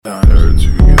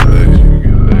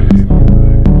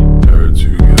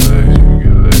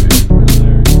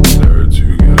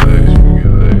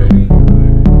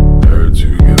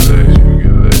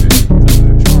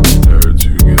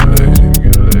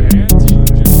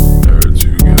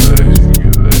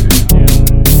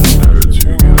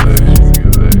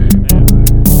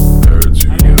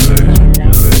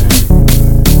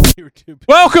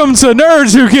Welcome to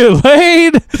Nerds Who Get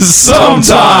Laid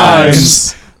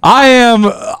Sometimes. I am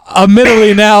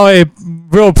admittedly now a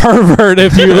real pervert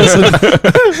if you listen.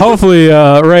 Hopefully,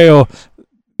 Ray will...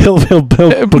 He'll I'll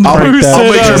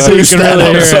make sure Bruce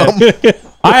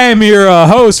I am your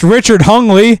host, Richard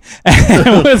Hungley,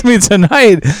 and with me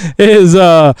tonight is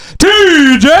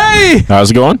TJ!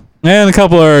 How's it going? And a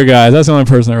couple of other guys. That's the only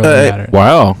person that really mattered.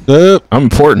 Wow. I'm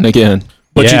important again.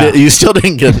 But you still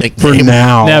didn't get a nickname. For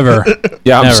now. Never.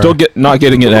 Yeah, I'm Never. still not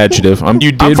getting an adjective. I'm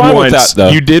fine once. with that, though.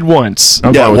 You did once.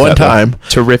 I'm fine with one that, time.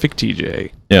 Terrific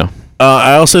TJ. Yeah.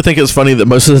 I also think it's funny that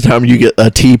most of the time you get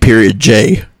a T period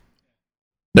J.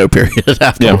 No period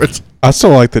afterwards. I still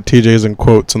like that TJ's in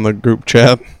quotes in the group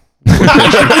chat.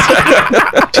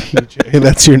 TJ,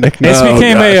 that's your nickname. It's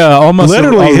became almost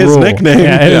literally his rule. nickname.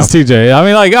 Yeah, it is TJ. I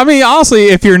mean, honestly,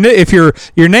 if your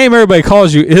name everybody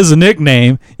calls you is a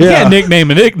nickname, you can't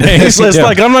nickname a nickname. It's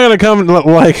like I'm not gonna come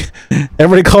like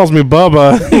everybody calls me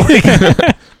Bubba.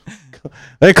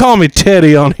 They call me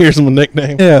Teddy on here's my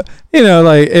nickname. Yeah,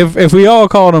 like if we all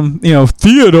called him,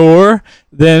 Theodore,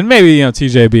 then maybe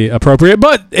TJ be appropriate,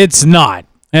 but it's not,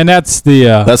 and that's the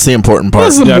important part.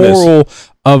 That's the moral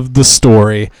of the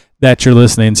story that you're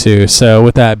listening to. So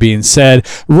with that being said,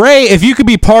 Ray, if you could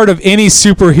be part of any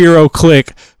superhero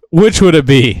clique, which would it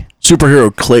be?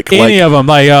 Superhero clique, any of them,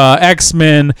 like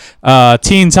X-Men,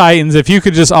 Teen Titans. If you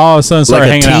could just all of a sudden start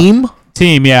hanging out.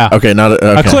 Team, yeah. Okay, not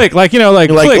a clique, like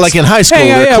like in high school.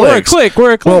 Hey, we're a clique.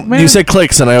 We're a clique. Well, man. you said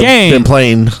cliques, and I've been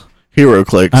playing hero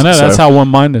cliques. I know that's how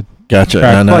one-minded. Gotcha.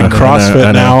 Right. I know, like CrossFit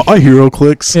I know. now. I hero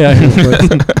clicks. Yeah,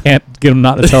 can't get them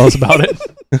not to tell us about it.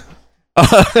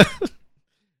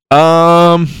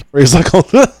 He's like,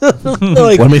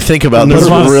 let me think about this.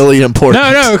 Really important.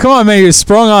 No, come on, man. You're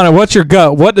sprung on it. What's your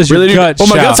gut? What does your gut shout?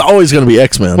 Oh my gut's always going to be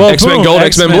X-Men. Well, X-Men Gold,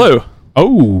 X-Men Blue.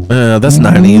 Oh, that's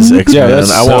 90s X-Men. Yeah,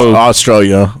 that's I want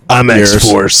Australia. I'm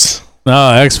X-Force.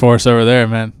 Oh, X-Force over there,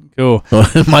 man. Cool.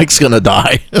 Mike's going to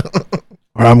die.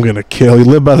 Or I'm going to kill. You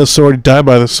live by the sword, you die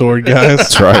by the sword, guys.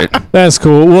 That's right. That's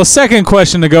cool. Well, second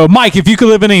question to go. Mike, if you could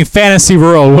live in any fantasy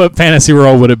world, what fantasy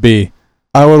world would it be?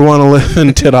 I would want to live in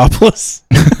Tidopolis.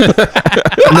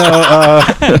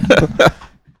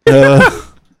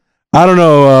 I don't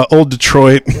know, old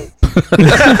Detroit.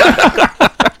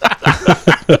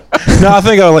 No, I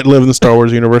think I would live in the Star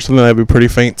Wars universe, and then that'd be pretty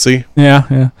fancy.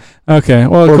 Yeah. Okay.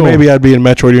 Well, or cool. maybe I'd be in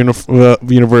Metroid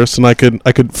universe, and I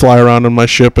could fly around on my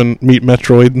ship and meet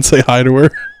Metroid and say hi to her.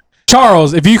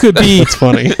 Charles, if you could be it's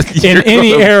funny in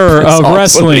any era of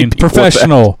wrestling,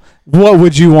 professional, what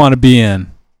would you want to be in?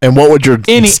 And what would your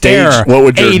era, what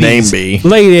would your 80s, name be?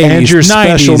 Late 80s, and your 90s.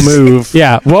 special move.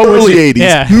 Yeah. What early would 80s,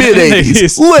 yeah. mid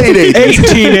 80s, late 80s,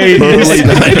 1880s. early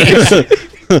 90s.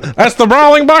 That's the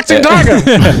Brawling Boxing Tiger.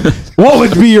 What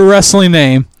would be your wrestling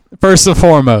name, first and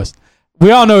foremost? We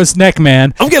all know it's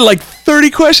Neckman. I'm getting like 30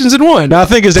 questions in one. Now I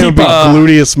think his name would be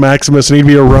Gluteus Maximus, and he'd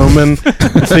be a Roman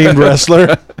themed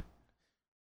wrestler.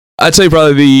 I'd say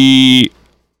probably the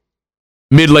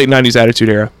mid-late 90s Attitude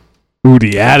Era. Ooh,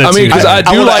 the attitude. I mean, because I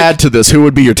do want to like... add to this. Who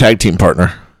would be your tag team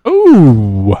partner?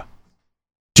 Ooh.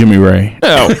 Jimmy Ray.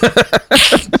 No.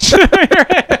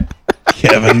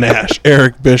 Kevin Nash,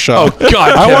 Eric Bischoff. Oh,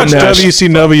 God. I watched Nash.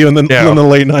 WCW in the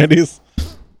late 90s.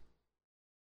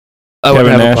 I wouldn't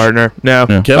Kevin have Nash. a partner. No.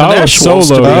 Kevin Nash solo. wants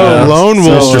to be Lone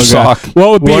Wolf. Mr. Sock.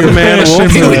 What would be One your man finishing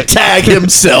He move? would tag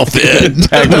himself in.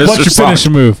 What's your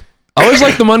finishing move? I always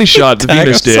like the money shot that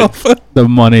Venus did. The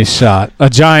money shot.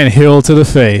 A giant hill to the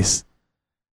face.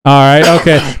 All right,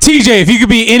 okay. TJ, if you could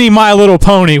be any My Little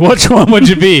Pony, which one would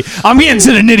you be? I'm getting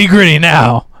to the nitty gritty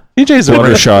now. TJ's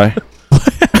Fluttershy.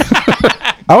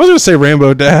 I was going to say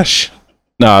Rainbow Dash.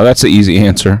 No, that's an easy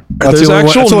answer. That's There's the only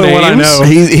actual one I names? know.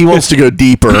 He wants to go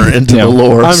deeper into the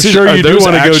lore. I'm sure Are you do those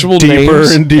want to go actual deeper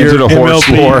names into your Into the horse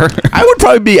MLP. lore. I would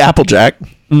probably be Applejack.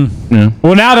 Yeah.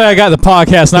 Well, now that I got the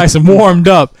podcast nice and warmed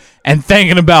up and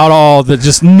thinking about all the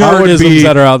just I would nerdisms be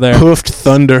that are out there. Hoofed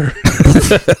Thunder.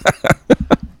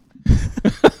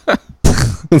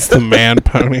 It's the man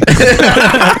pony.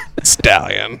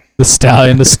 Stallion. The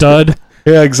stallion, the stud.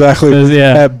 Yeah, exactly.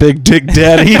 Yeah. That big dick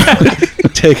daddy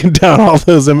taking down all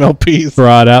those MLPs.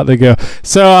 Right out they go.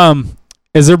 So,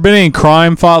 has there been any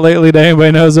crime fought lately that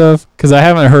anybody knows of? Because I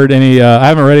haven't heard any. I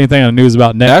haven't read anything on the news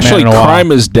about Neckman Actually, in a while.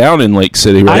 crime is down in Lake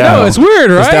City right I now. know, it's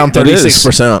weird, right? It's down It is.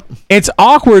 36%. It's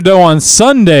awkward though. On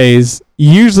Sundays,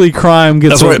 usually crime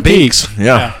gets That's where what it peaks.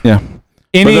 Yeah. Yeah.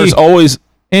 But there's always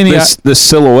this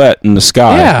silhouette in the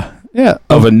sky yeah.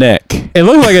 of a neck. It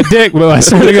looks like a dick, but I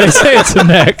swear to God, I say it's a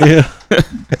neck. Yeah.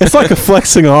 It's like a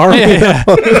flexing arm. Yeah.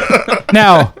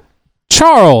 Now,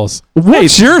 Charles,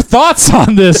 what's your thoughts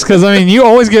on this? Because I mean, you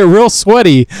always get real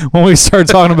sweaty when we start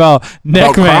talking about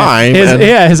Neckman. crime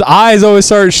His eyes always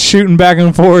start shooting back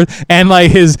and forth, and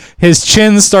like his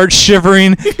chin starts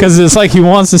shivering because it's like he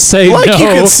wants to say Like no. you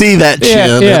can see that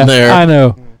chin in there. I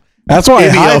know. That's why he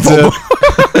Any hides of 'em.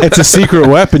 it. It's a secret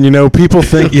weapon. You know, people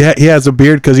think he has a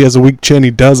beard because he has a weak chin.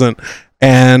 He doesn't.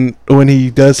 And when he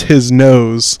does his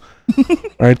nose,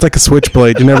 right, it's like a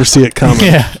switchblade. You never see it coming.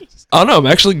 Yeah, I don't know. I'm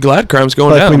actually glad crime's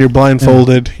going Like down. when you're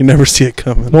blindfolded, you never see it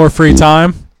coming. more free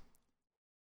time.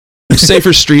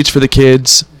 Safer streets for the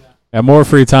kids. Yeah, more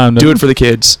free time to Do it for the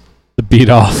kids. to beat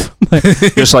off.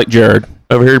 Just like Jared.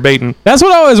 Over here baiting. That's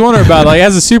what I always wonder about. Like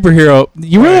as a superhero,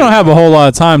 you really don't have a whole lot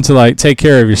of time to like take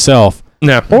care of yourself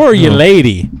No. or your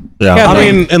lady. Yeah. Yeah,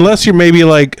 I mean, unless you're maybe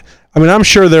like, I mean, I'm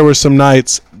sure there were some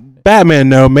nights. Batman,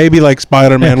 no, maybe like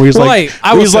Spider-Man, where he's Well, like,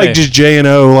 I would he's like say- just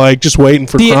J&O, like just waiting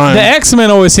for The crime.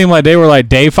 X-Men always seemed like they were like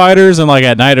day fighters, and like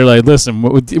at night they're like, listen,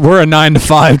 we're a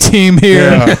 9-to-5 team here.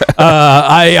 Yeah.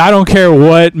 I don't care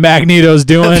what Magneto's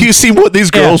doing. Have you seen what these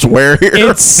girls wear here?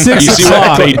 It's 6 You see what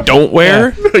o'clock. they don't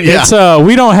wear? yeah. It's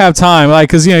we don't have time, like,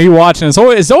 because you know you're watching. It's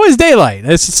always daylight.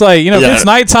 It's just like, you know, if Yeah. it's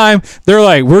nighttime, they're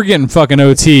like, we're getting fucking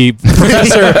OT.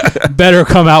 Professor better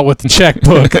come out with the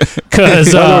checkbook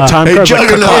because Time Hey, cards, like,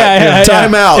 Juggernaut,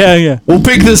 time out. Yeah. We'll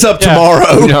pick this up Yeah.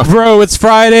 tomorrow. Bro, it's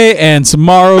Friday and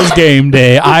tomorrow's game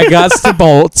day. I got to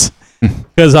bolt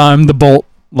because I'm the Bolt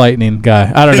Lightning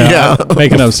guy. I don't know. Yeah. I'm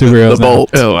making up superheroes. The now. Bolt.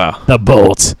 Oh, wow. The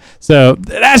Bolt. So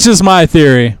that's just my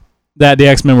theory that the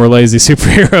X-Men were lazy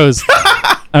superheroes.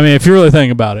 I mean, if you really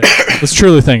think about it, let's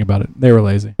truly think about it. They were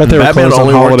lazy. But they were Batman closed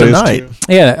on only worked at holidays. night.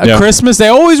 too. Yeah, Yeah. Christmas. They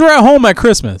always were at home at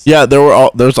Christmas. Yeah,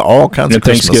 there's all kinds And of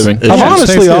Christmas Thanksgiving. issues. I've Yeah. honestly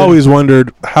Thanksgiving. always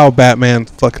wondered how Batman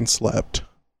fucking slept.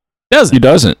 Doesn't He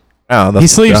doesn't. Yeah, he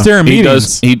that's- sleeps yeah. during He meetings?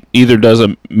 does. He either does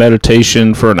a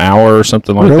meditation for an hour or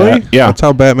something like Really? that. Yeah. That's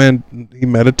how Batman, he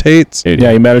meditates.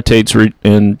 Yeah, he meditates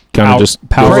and kind of just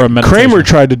power of meditation. Kramer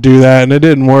tried to do that and it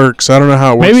didn't work, so I don't know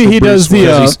how it works. Maybe for he Bruce does Wayne.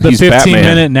 the He's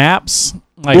 15-minute naps.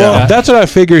 Like Well, that's what I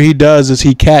figure he does is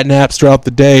he cat naps throughout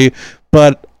the day.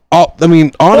 But I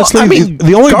mean, honestly, Well, I mean,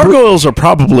 the only gargoyles are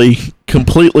probably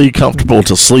completely comfortable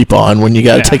to sleep on when you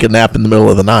got to take a nap in the middle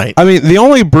of the night. I mean, the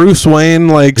only Bruce Wayne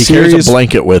like He carries serious a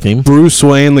blanket with him. Bruce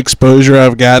Wayne exposure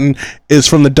I've gotten is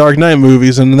from the Dark Knight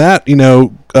movies, and that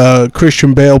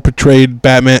Christian Bale portrayed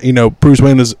Batman. Bruce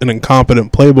Wayne as an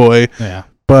incompetent playboy, yeah.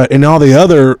 but in all the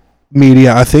other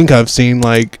media I think I've seen,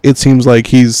 like, it seems like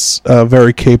he's a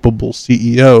very capable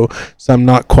CEO. So I'm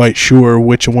not quite sure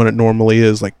which one it normally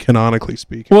is, like canonically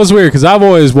speaking. Well, it's weird because I've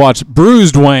always watched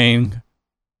Bruised Wayne.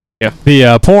 Yeah.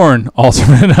 The porn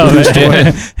alternate of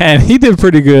it, and he did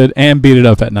pretty good and beat it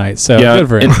up at night. So yeah. good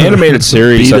for him. In animated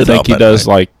series, Beat I it think up he at does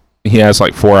night. he has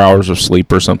like 4 hours of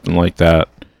sleep or something like that.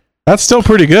 That's still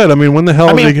pretty good. I mean, when the hell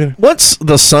I did he mean, get? once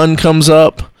the sun comes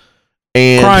up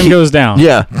and Crime goes down.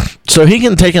 yeah, so he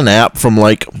can take a nap from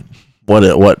like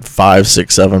what 5,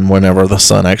 6, 7, whenever the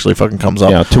sun actually fucking comes up.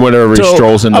 Yeah, to whenever he Till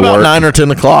strolls into about work. 9 or 10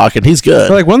 o'clock, and he's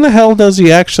good. Like, when the hell does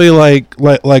he actually like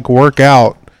work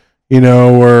out?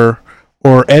 Or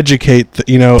educate,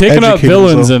 Picking up educate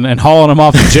villains himself. and hauling them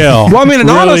off to jail. Well, I mean, it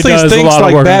really honestly does a thinks lot of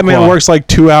like work on Batman clock. works like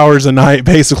 2 hours a night,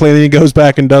 basically, and then he goes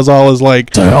back and does all his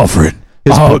like. So, Alfred,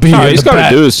 His I'll book- be All in he's the got to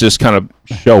bat. do is just kind of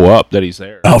show up that he's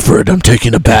there. Alfred, I'm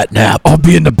taking a bat nap. I'll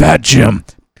be in the bat gym.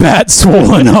 Bat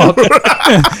swollen up.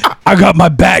 I got my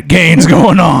bat gains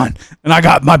going on, and I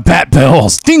got my bat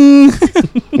bells. Ding.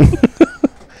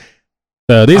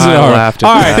 So these I are laughed at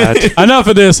all right. that. Enough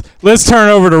of this. Let's turn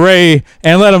over to Ray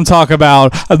and let him talk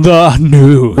about the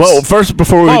news. Well, first,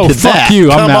 before we Oh, did fuck that,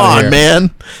 you, I'm come outta on, here.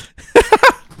 man.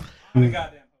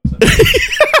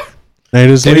 Nate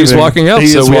is And he's leaving. walking out, He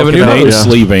so is we have a new walking out, host. Nate's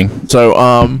leaving. So,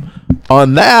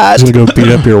 on that, He's gonna go beat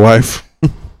up your wife.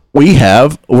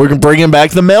 we're bringing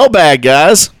back the mailbag,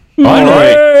 guys. All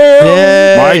right.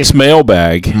 Yay. Mike's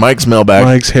mailbag. Mike's mailbag.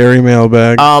 Mike's hairy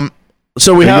mailbag.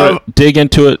 So we You're have gonna dig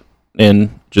into it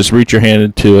and just reach your hand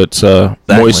into its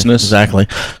moistness. Exactly.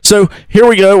 So here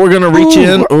we go. We're gonna reach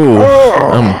in. Ooh.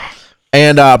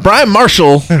 And Brian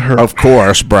Marshall, of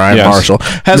course, Brian Yes. Marshall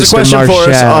has Mr. a question for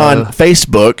us Marshall. on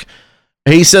Facebook.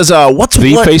 He says, "What's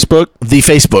The what Facebook. the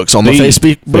Facebooks on the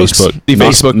Facebook Facebook. The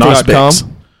Not-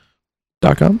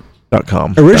 Facebook.com. not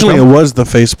 .com. Originally, it was the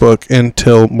Facebook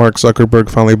until Mark Zuckerberg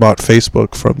finally bought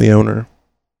Facebook from the owner.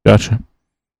 Gotcha.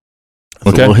 A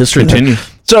little history there. Continue.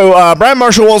 So Brian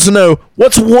Marshall wants to know,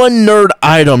 what's one nerd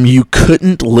item you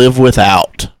couldn't live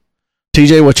without?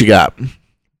 TJ, what you got?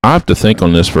 I have to think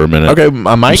on this for a minute. Okay,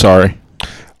 I'm Mike. sorry.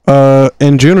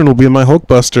 In June it'll be my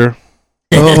Hulkbuster.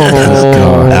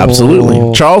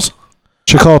 Absolutely. Charles?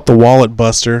 Should call it the Wallet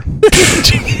Buster.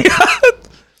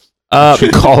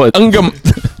 Call it.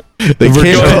 They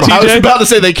can't. I was about to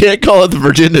say they can't call it the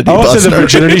virginity. I was the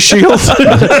virginity shield.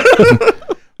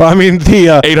 Well, I mean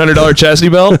the $800 chastity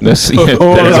belt.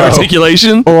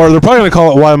 Articulation. Or they're probably gonna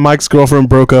call it why Mike's girlfriend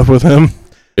broke up with him.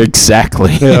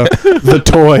 Exactly. Yeah, the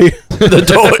toy. The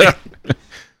toy.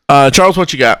 Charles,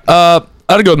 what you got?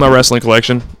 I'd go with my wrestling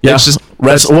collection. Yeah, it's just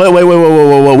wait.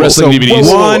 wrestling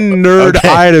DVDs. One nerd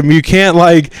item. You can't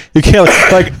like.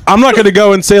 I'm not gonna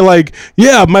go and say like,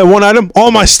 yeah, my one item,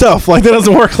 all my stuff. Like that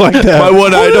doesn't work like that. My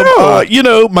one item,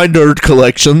 my nerd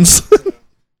collections.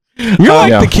 You're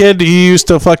like the kid you used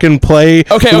to fucking play.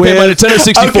 Okay, my Nintendo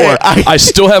 64. Okay, I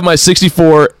still have my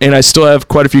 64, and I still have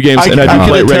quite a few games, and I do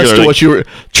play it regularly. What you were,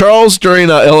 Charles,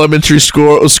 during elementary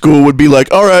school would be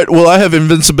like, all right, well, I have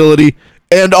invincibility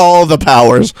and all the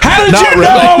powers. How did you know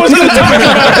I was going to talk about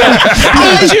that?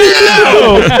 How did you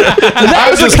know?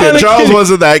 I was just kidding. Charles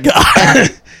wasn't that guy.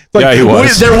 Yeah, he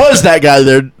was. There was that guy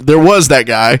there. There was that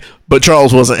guy, but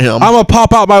Charles wasn't him. I'm going to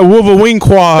pop out my Wolverine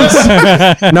quads.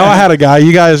 No, I had a guy.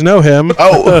 You guys know him.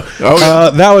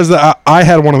 That was I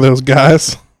had one of those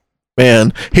guys.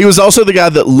 Man, he was also the guy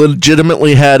that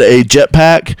legitimately had a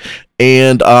jetpack,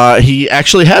 and he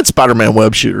actually had Spider-Man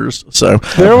web shooters. So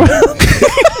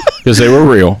because they were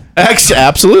real.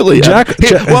 Absolutely.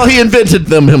 He invented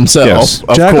them himself. Yes.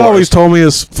 Jack always told me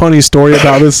this funny story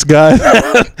about this guy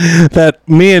that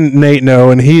me and Nate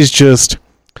know, and he's just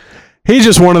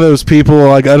one of those people.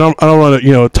 Like I don't want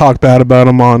to talk bad about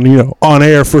him on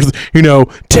air for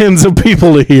tens of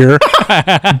people to hear,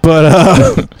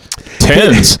 but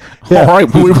tens. Yeah. All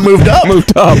right, we've moved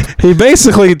up. He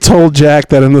basically told Jack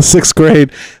that in the 6th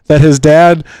grade that his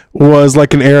dad was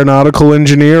like an aeronautical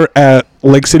engineer at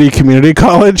Lake City Community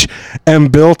College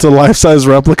and built a life-size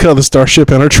replica of the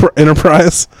Starship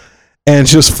Enterprise and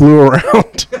just flew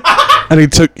around. And he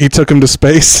took him to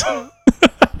space.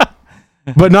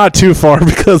 But not too far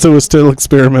because it was still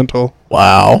experimental.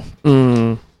 Wow.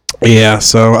 Yeah,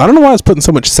 so I don't know why I was putting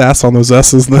so much sass on those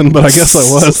S's then, but I guess I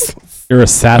was. You're a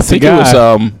sassy guy. It was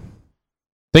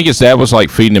I think his dad was like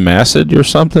feeding him acid or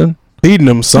something. Feeding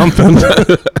him something.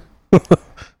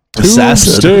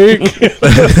 Acid.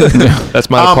 That's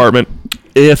my apartment.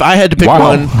 If I had to pick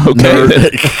one,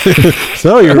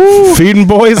 So you're feeding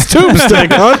boys tube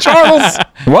steak, huh, Charles?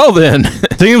 Well then,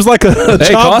 seems like a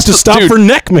job to stop for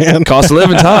neck, man. Cost of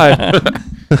living's high.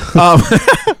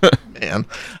 Man,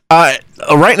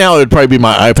 right now it would probably be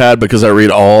my iPad because I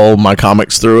read all my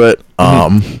comics through it.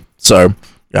 So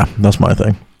yeah, that's my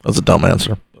thing. That's a dumb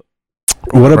answer.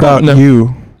 What about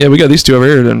you? Yeah, we got these two over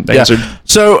here and answered.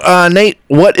 So, Nate,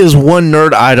 what is one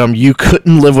nerd item you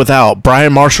couldn't live without?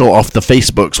 Brian Marshall off the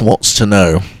Facebooks wants to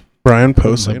know. Brian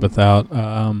posting without.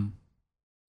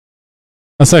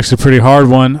 That's actually a pretty hard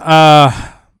one.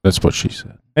 That's what she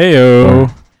said.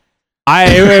 Heyo.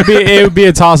 It would be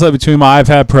a toss up between my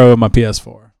iPad Pro and my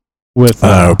PS4. With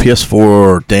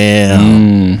PS4,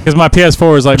 damn. Because my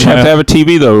PS4 is like. But you have to have a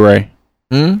TV though, Ray.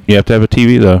 You have to have a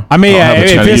TV though. I mean,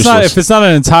 if it's not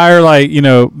an entire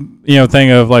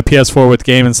thing of like PS4 with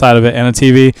game inside of it and a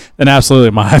TV, then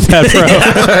absolutely my iPad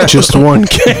Pro. Just one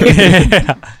game.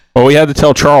 Yeah. Well, we had to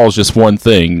tell Charles just one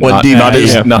thing, not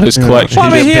his collection.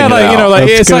 Well, I mean, he had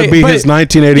it's going to be his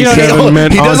 1987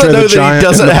 Mint Andre the Giant. He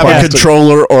doesn't have a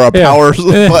controller or a power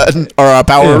button or a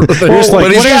power. But he's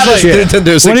got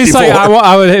Nintendo 64. When he's like,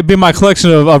 I would be my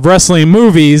collection of wrestling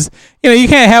movies. You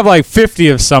can't have like 50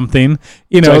 of something.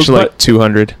 It's actually like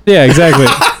 200. Yeah, exactly.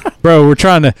 Bro, we're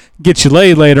trying to get you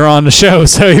laid later on the show,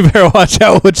 so you better watch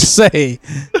out what you say.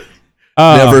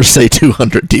 Never say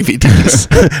 200 DVDs.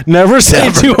 Never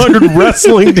say 200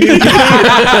 wrestling DVDs.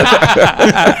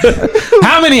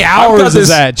 How many hours is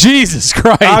that? Jesus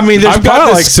Christ. I mean, there's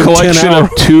probably like some collection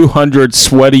of 200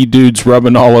 sweaty dudes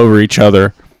rubbing all over each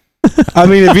other. I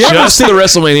mean, if you ever seen the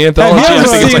WrestleMania anthology, have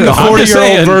you ever seen the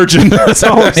 40-year-old virgin? That's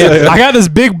all I'm saying. I got this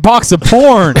big box of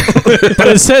porn, but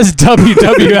it says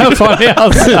WWF on the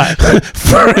outside.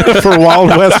 for Wild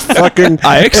West fucking.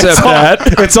 I accept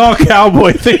that. It's all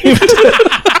cowboy themed.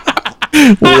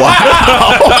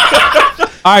 Wow.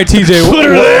 All right, TJ. Put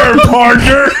her there,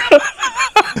 partner.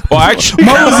 Well, actually,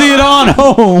 mosey it on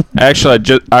home. Actually,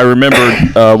 I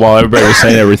remembered while everybody was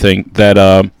saying everything that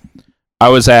I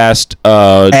was asked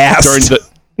during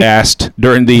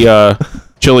the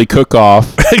chili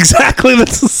cook-off. Exactly.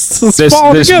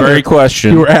 This very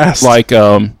question. You were asked, like,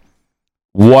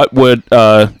 what would if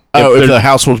the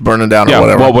house was burning down or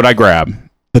whatever? What would I grab?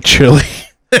 The chili.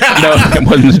 No, it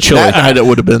wasn't the chili. That night it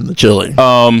would have been the chili.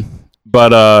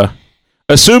 But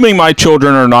Assuming my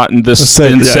children are not in this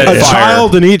Say, in said a fire.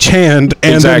 child in each hand,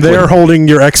 and Exactly. then they're holding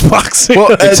your Xbox.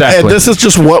 Well, and Exactly. this is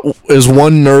just what is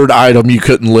one nerd item you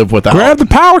couldn't live without. Grab the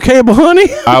power cable, honey.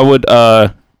 I would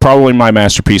probably my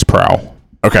Masterpiece Prowl.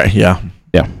 Okay, yeah.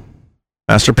 Yeah.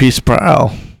 Masterpiece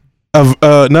Prowl. Of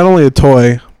not only a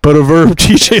toy, but a verb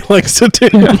TJ likes to do.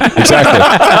 Exactly.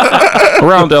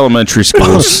 Around elementary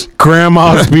schools.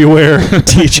 Grandmas beware.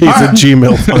 TJ's a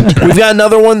Gmail hunter. We've got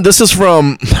another one. This is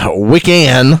from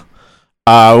Wiccan,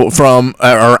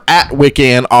 or at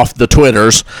Wiccan off the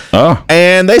Twitters, Oh,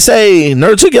 and they say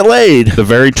nerds who get laid. the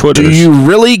very Twitters. Do you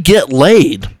really get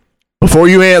laid? Before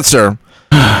you answer,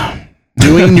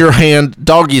 doing your hand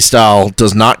doggy style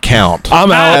does not count.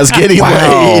 I'm out. As getting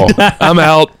Wow. laid. I'm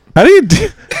out. How do you do?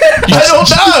 I don't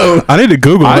know. I need to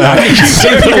Google that.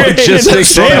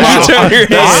 logistics.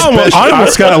 I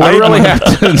almost got I laid. really have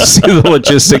to see the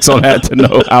logistics on that to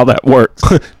know how that works.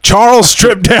 Charles,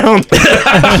 strip down.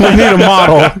 We need a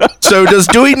model. So does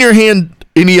doing your hand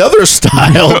any other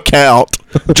style count?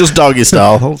 Just doggy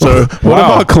style. So What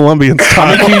Wow. about Colombian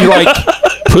style? Can you like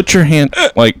put your hand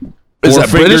like is four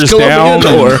that British fingers down?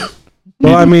 Colombian or?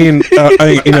 Well, I mean,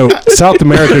 South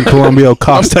American Colombia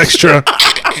cost extra.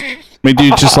 I mean,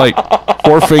 dude, just like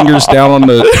 4 fingers down on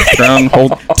the ground.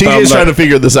 Hold. TJ's trying to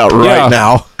figure this out right Yeah.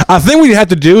 now. I think what you have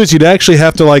to do is you'd actually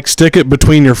have to like stick it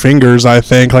between your fingers. I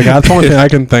think that's the only thing I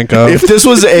can think of. If this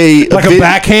was a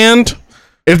Backhand.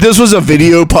 if this was a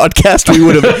video podcast, we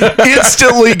would have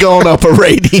instantly gone up a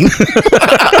rating.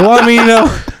 Well, I mean,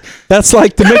 that's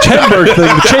like the Mitch Hedberg thing,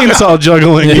 the chainsaw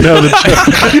juggling.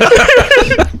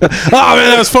 Oh man,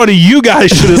 that was funny. You guys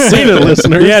should have seen it,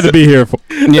 listeners. You had to be here.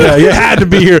 Yeah, you had to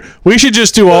be here. We should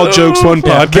just do all jokes one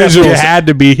podcast. You had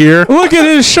to be here. Look at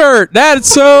his shirt. That's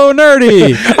so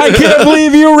nerdy. I can't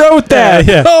believe you wrote that.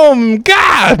 Yeah. Oh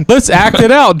God. Let's act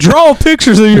it out. Draw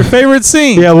pictures of your favorite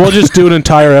scene. Yeah, we'll just do an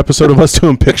entire episode of us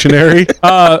doing Pictionary.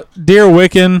 Dear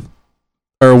Wiccan,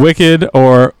 or Wicked,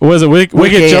 or was it Wicked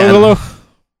Wiccan. Juggalo?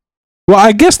 Well,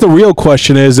 I guess the real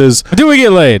question is Do we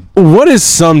get laid? what is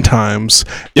sometimes?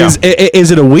 Yeah.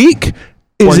 Is it a week?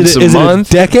 Once a month?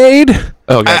 It a decade?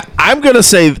 Okay. I'm gonna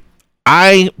say,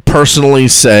 I personally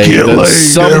say Get that laid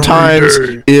sometimes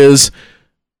every day. is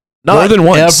not More than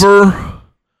once. ever,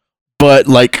 but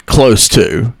like close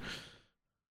to.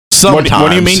 Sometimes. What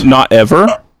do you mean? Not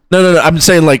ever? No. I'm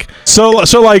saying like So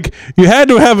like you had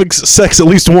to have sex at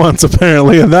least once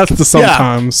apparently, and that's the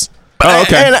sometimes. Oh,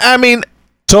 okay. And I mean,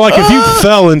 So like if you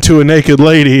fell into a naked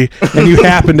lady and you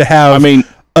happen to have I mean,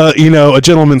 a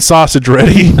gentleman's sausage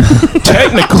ready,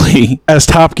 technically, as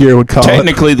Top Gear would call it.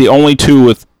 technically, the only two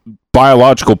with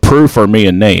biological proof are me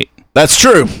and Nate. that's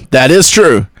true. That is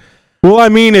true. Well, I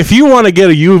mean, if you want to get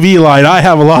a UV light, I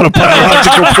have a lot of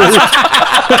biological proof.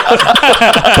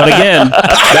 But again,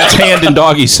 that's hand and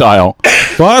doggy style.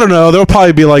 Well, I don't know. There'll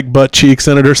probably be like butt cheeks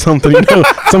in it or something.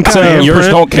 Some kind of Yours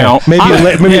imprint. don't count. Maybe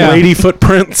yeah. lady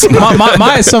footprints.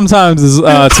 my sometimes is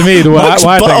to me the way Much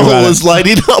I think about butthole it. is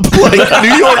lighting up like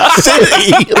New York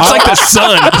City. It's like the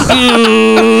sun.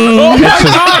 Oh my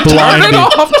God! Turn it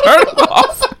off! Turn it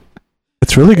off!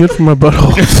 It's really good for my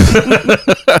butthole.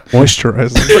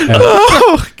 Moisturizing.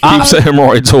 Keeps the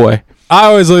hemorrhoids away. I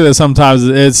always look at it sometimes.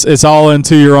 It's all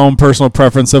into your own personal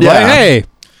preference of like, Yeah. hey,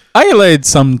 I get laid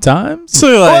sometimes. So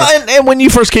like, Well, and when you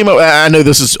first came up, I know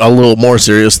this is a little more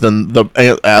serious than the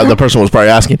person was probably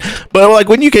asking, but like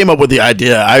when you came up with the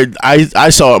idea, I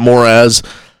saw it more as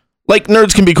like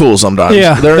nerds can be cool sometimes.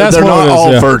 Yeah, they're that's what not it is,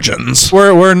 all yeah. virgins.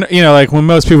 we're like when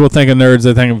most people think of nerds,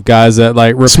 they think of guys that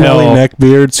like Smelly repel. neck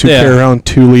beards who Yeah. carry around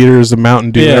 2 liters of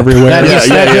Mountain Dew Yeah. everywhere. That is-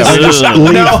 They just Ugh.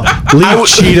 leave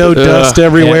Cheeto dust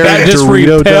everywhere. That just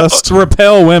Dorito dust.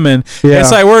 repel women. Yeah.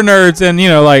 It's like we're nerds, and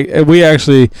like we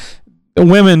actually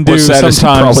women do What's sad is he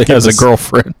sometimes. probably give has a us-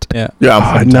 girlfriend. Yeah.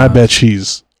 Yeah, And I bet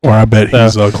he's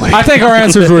ugly. I think our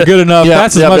answers were good enough. Yep,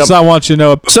 That's as yep, much yep. as I want you to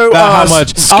know So, about how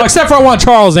much. Except for I want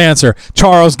Charles' answer.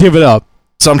 Charles, give it up.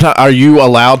 sometimes are you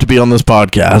allowed to be on this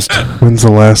podcast? When's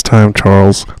the last time,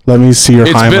 Charles? Let me see your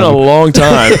It's hymen. been a long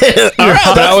time. But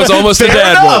I was almost a Fair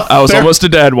dad enough. once. I was almost a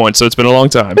dad once, so it's been a long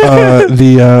time.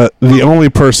 The only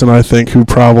person I think who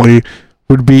probably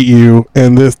would beat you,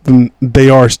 and they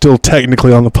are still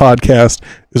technically on the podcast,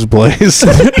 is Blaze.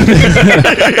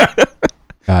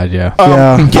 God, yeah.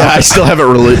 Yeah. Yeah, I still haven't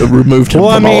really removed him Well,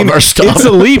 I from all mean, of our stuff. it's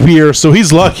a leap year, so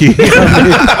he's lucky.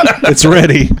 It's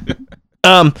ready.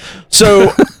 So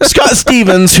Scott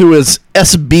Stevens, who is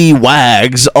SB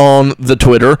Wags on the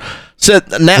Twitter, said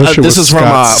now Wish it this was is from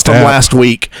Scott Stapp. last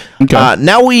week. Okay.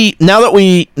 Now that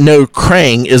we know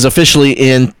Krang is officially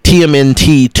in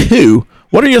TMNT 2,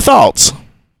 what are your thoughts?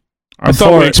 I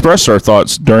thought we expressed our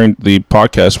thoughts during the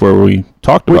podcast where we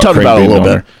talked about it a little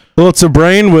bit. Well, it's a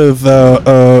brain with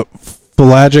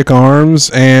pelagic arms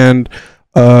and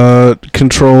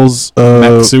controls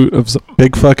Mech suit of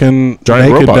big fucking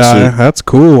Giant naked robot guy. suit. That's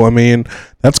cool. I mean,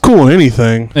 that's cool in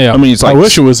anything. yeah. I mean, it's like I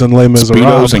wish it was in Les Speedos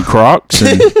Miserables. and Crocs.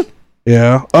 And,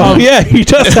 Yeah. Oh yeah, he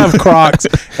does have Crocs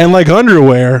and like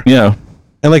underwear yeah.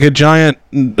 and like a giant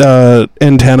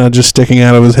antenna just sticking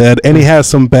out of his head, and he has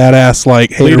some badass like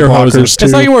hater Leader blockers hoses. too.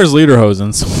 It's like he wears leader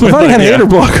hoses. I thought he had hater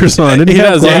blockers on. Did he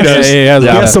have yeah, glasses? he has He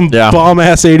that. has some Yeah. bomb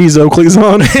ass '80s Oakleys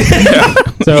on.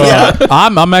 So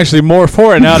I'm actually more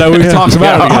for it now that we've talked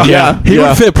about it. Again. He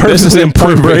would fit perfectly in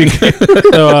Point Break.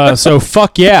 So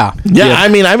fuck yeah. Yeah, I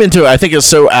mean, I'm into it. I think it's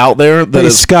so out there that Hey,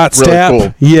 it's Scott really Stapp.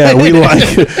 cool. Yeah,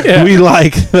 we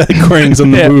like that Krang's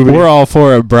in the Yeah, movie, we're all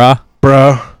for it, bruh.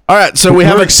 bro. All right, so we We're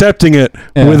have accepting it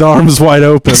Yeah. with arms wide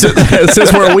open.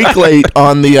 since we're a week late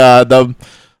on the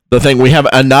thing, we have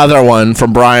another one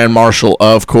from Brian Marshall,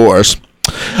 of course.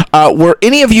 Were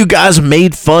any of you guys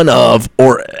made fun of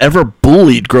or ever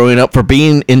bullied growing up for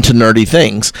being into nerdy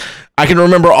things? I can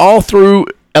remember all through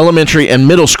elementary and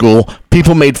middle school,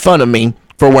 people made fun of me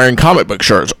for wearing comic book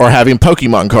shirts or having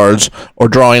Pokemon cards or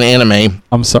drawing anime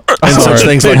I'm sorry. and such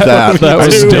things like that. That I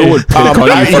was still would pick on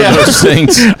you for yeah. those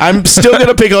things. I'm still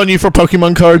gonna pick on you for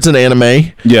Pokemon cards and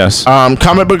anime. Yes.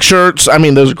 Comic book shirts, I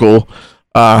mean, those are cool.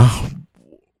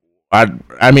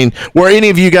 I mean, were any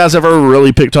of you guys ever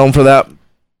really picked on for that?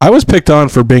 I was picked on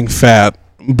for being fat,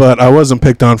 but I wasn't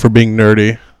picked on for being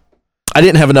nerdy. I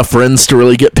didn't have enough friends to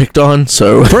really get picked on,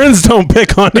 so Friends don't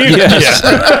pick on you. Yes.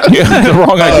 You have the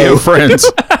wrong idea of friends.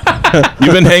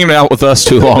 You've been hanging out with us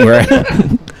too long, right?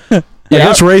 I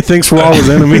guess Ray thinks we're all his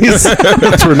enemies.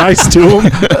 We're nice to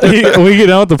him. We get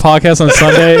out with the podcast on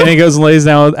Sunday, and he goes and lays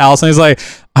down with Allison. He's like,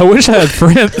 I wish I had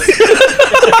friends.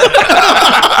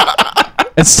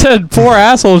 Instead, poor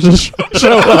assholes just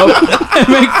show up and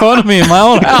make fun of me in my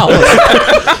own house.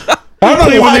 I'm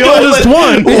not even the oldest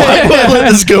one. Why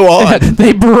let this go on?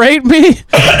 They berate me,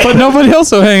 but nobody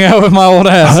else will hang out with my old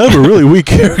I ass. have a really weak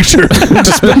character.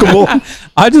 Despicable.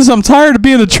 I'm tired of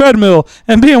being the treadmill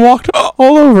and being walked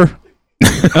all over.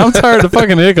 I'm tired of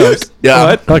fucking hiccups.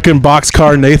 Yeah, Like in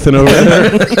Boxcar Nathan over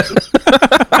there.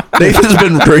 Nathan's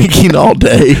been drinking all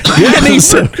day.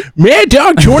 Mad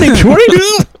Dog 2020.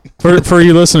 For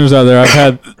you listeners out there, I've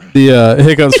had the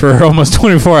hiccups for almost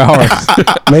 24 hours.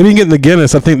 Maybe you can get in the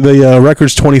Guinness. I think the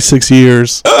record's 26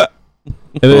 years.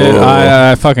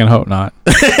 I fucking hope not.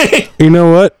 You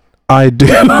know what? I do.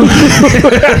 I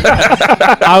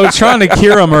was trying to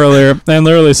cure him earlier, and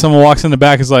literally someone walks in the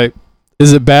back and is like,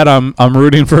 is it bad I'm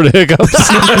rooting for the hiccups?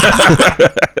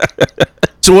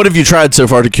 So what have you tried so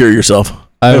far to cure yourself?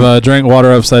 I've drank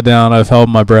water upside down. I've held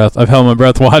my breath. I've held my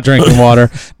breath while drinking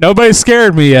water. Nobody's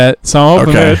scared me yet, so I'm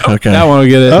hoping that one will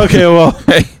get it. Okay, well,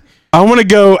 I want to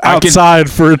go outside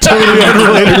for a totally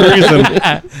unrelated reason,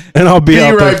 and I'll be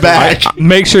out right there. back.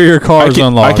 Make sure your car is I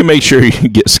unlocked. can make sure you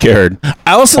get scared. I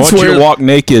Allison want you swears. to walk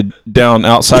naked down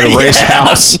outside of Ray's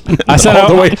house. I said all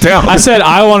the way down. I said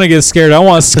I want to get scared. I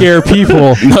want to scare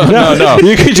people. No.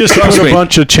 You could just Trust put me. a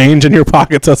bunch of change in your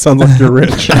pockets. That sounds like you're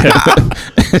rich.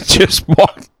 Just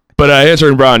walk. But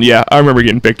answering Brian, yeah, I remember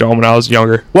getting picked on when I was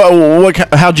younger.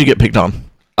 How'd you get picked on?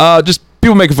 Just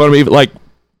people making fun of me, like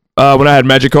when I had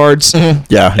magic cards,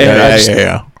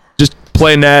 Yeah. just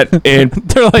playing that, and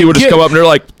They're like, people just come up and they're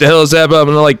like, "The hell is that about?"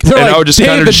 And they're like, and I would just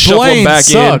kind of David shuffle them Blaine back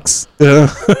sucks. Yeah. in.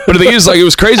 But the thing is, like, it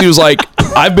was crazy. It was like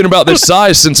I've been about this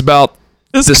size since about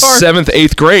the This card- 7th,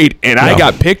 8th grade, and I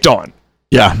got picked on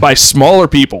Yeah. by smaller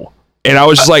people, and I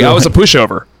was just like, I was a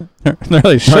pushower. They're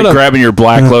like, shut Like up. grabbing your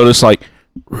Black Lotus, like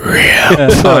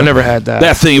Oh, I never had that.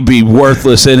 that thing would be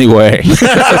worthless anyway.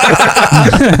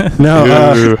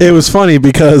 No, it was funny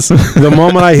because the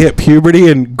moment I hit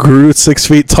puberty and grew 6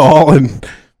 feet tall, and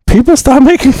people stopped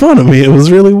making fun of me. It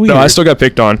was really weird. No, I still got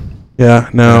picked on. Yeah,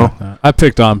 no. I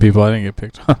picked on people. I didn't get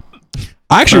picked on.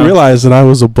 I actually realized that I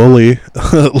was a bully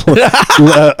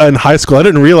in high school. I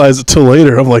didn't realize it till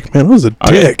later. I'm like, man, I was a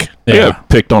dick. I got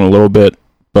picked on a little bit,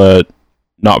 but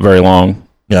not very long.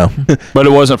 Yeah. But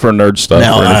it wasn't for nerd stuff.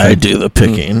 Now or I anything. do the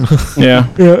picking. Yeah.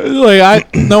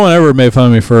 Like no one ever made fun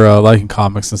of me for liking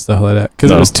comics and stuff like that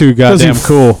because it No. was too goddamn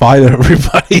cool. Fight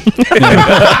everybody.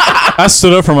 I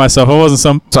stood up for myself. I wasn't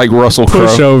some It's like Russell Crowe.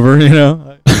 pushover, you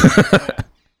know.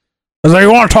 I was like,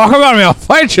 "You want to talk about me? I'll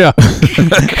fight you."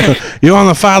 You on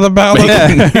the father battle?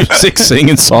 Making music,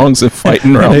 singing songs, and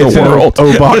fighting around the world.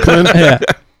 Oh, Bachman. Yeah.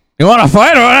 You want to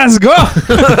fight? Well, let's go.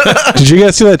 Did you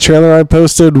guys see that trailer I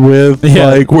posted with Yeah.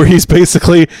 like where he's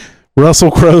basically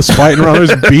Russell Crowe's fighting around,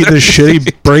 beat the shit.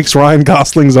 He breaks Ryan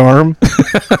Gosling's arm.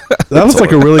 That was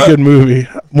like a really good movie.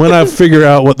 When I figure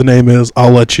out what the name is,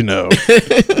 I'll let you know.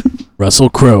 Russell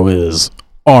Crowe is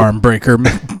arm breaker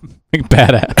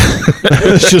badass.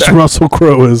 It's just Russell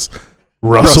Crowe is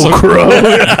Russell Crowe.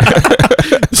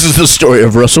 This is the story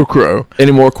of Russell Crowe.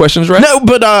 Any more questions, right? No,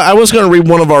 but I was going to read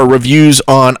one of our reviews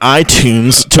on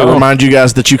iTunes to remind you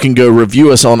guys that you can go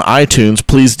review us on iTunes.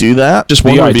 Please do that. Just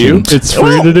one review. It's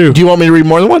free to do. Do you want me to read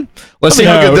more than one? Let's see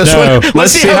how good this one.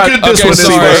 Let's see how good this one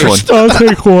is first. I'll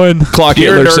take one. Clock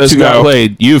Dear Hitler Nerds says Who Got no.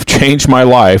 Laid, you've changed my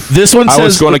life. This one I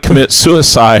was says going to commit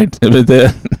suicide. But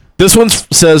then This one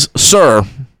says, "Sir,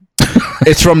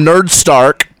 it's from Nerd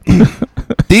Stark.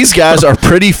 These guys are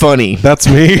pretty funny." That's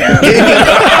me.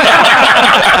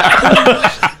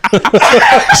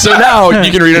 So now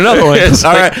you can read another one.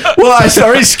 All right. Well, I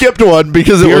already skipped one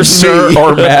because it Dear was Sir me.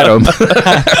 or Madam.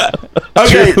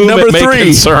 Okay, to whom number it may 3.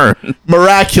 concern.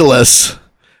 Miraculous.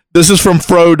 This is from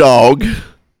Fro Dog.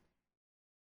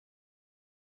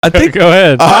 I think Go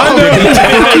ahead.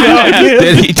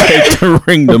 Did he take the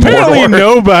ring to Apparently Mordor?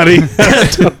 nobody.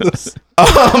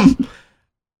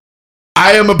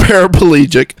 I am a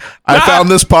paraplegic. I found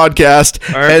this podcast,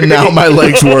 and now my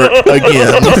legs work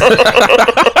again.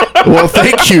 Well,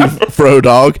 thank you, Fro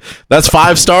Dog. That's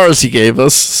 5 stars he gave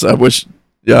us. I wish,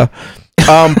 yeah.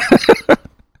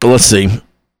 Let's see.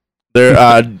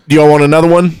 There. Do y'all want another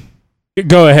one?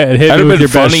 Go ahead. Hit That'd me have with been your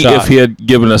best funny shot. if he had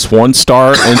given us 1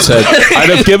 star and said, I'd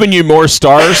have given you more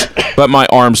stars, but my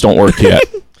arms don't work yet.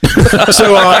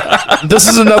 So this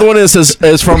is another one. It says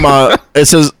it's from it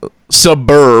says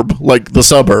suburb, like the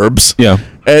suburbs. Yeah.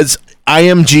 It's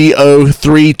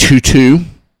IMGO322.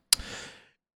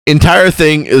 Entire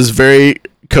thing is very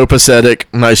copacetic.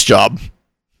 Nice job.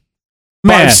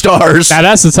 Man, 5 stars. now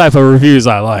that's the type of reviews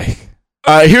I like.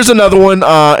 Here's another one.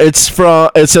 It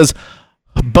says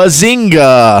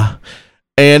Bazinga,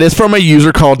 and it's from a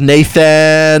user called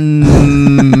Nathan.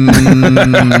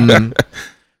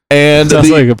 And Sounds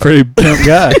like a pretty pimp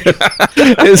guy.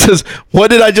 it says,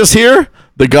 "What did I just hear?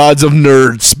 The gods of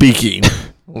nerds speaking."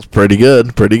 That's pretty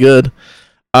good. Pretty good.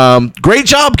 Great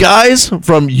job, guys,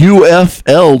 from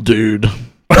UFL dude.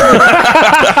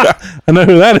 I know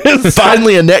who that is.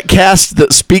 Finally, a netcast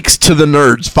that speaks to the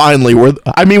nerds. Finally, we're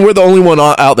the only one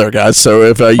out there, guys. So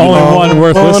if you Only one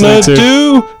worth listening to.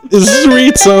 do is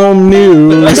read some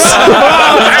news.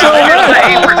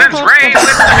 Family presents Ray with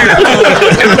the news.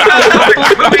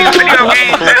 Comics, movies, video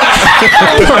games, and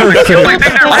the only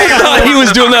thing they're I thought he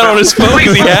was doing that on his phone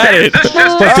because he had it. This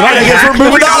just I guess we're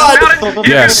moving on.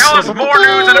 You Yes. can tell us more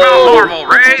news about Marvel,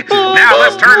 Ray. Now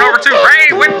let's turn over to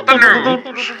Ray with the news.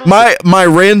 my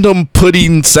random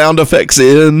putting sound effects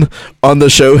in on the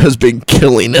show has been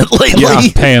killing it lately. Yeah.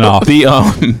 Paying off. The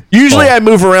Usually I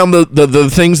move around the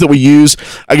things that we use.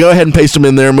 I go ahead and paste them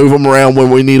in there, move them around when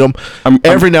we need them.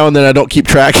 Every now and then I don't keep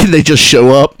track and they just show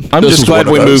up. I'm This just is glad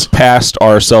one we of those. moved past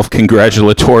our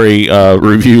self-congratulatory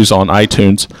reviews on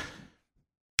iTunes.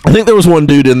 I think there was one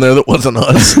dude in there that wasn't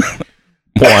us. One.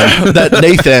 That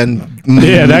Nathan.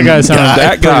 Yeah, that guy sounded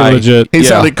That pretty guy. legit. He Yeah.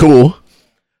 sounded cool.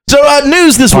 So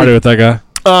news this Party week. with that guy.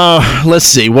 Let's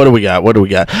see. What do we got? We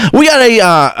got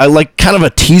a like kind of a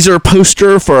teaser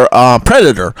poster for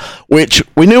Predator, which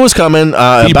we knew was coming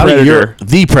about a year. Predator.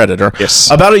 The Predator. Yes.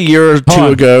 About a year or two Hold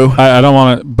on. ago. I don't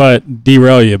want to but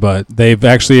derail you, but they've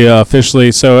actually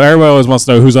officially. So everybody always wants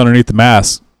to know who's underneath the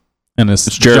mask, and it's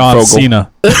Jared John Fogle.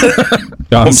 Cena.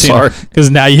 John I'm Cena. sorry.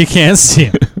 Because now you can't see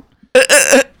him.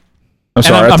 I'm And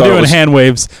sorry. I'm I thought it doing was, hand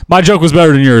waves. My joke was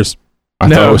better than yours. I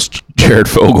thought it was Jared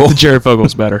Fogle. Jared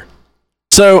Fogel's better.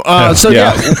 So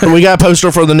we got a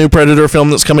poster for the new Predator film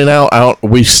that's coming out.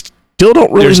 We still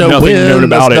don't really There's know nothing when. known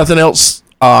about There's it. nothing else.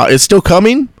 It's still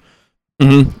coming.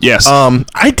 Mm-hmm. Yes.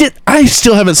 I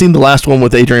still haven't seen the last one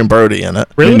with Adrian Brody in it.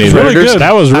 Really, neither. really good.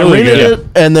 That was really I rented good. it,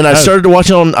 and then I started to watch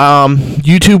it on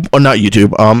YouTube, or not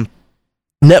YouTube,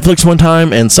 Netflix one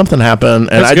time, and something happened,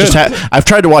 and That's I good. just I've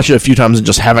tried to watch it a few times and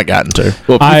just haven't gotten to.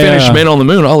 well, if you I, finish Man on the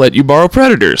Moon, I'll let you borrow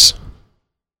Predators.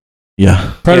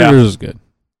 Yeah, Predators was good.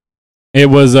 It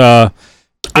was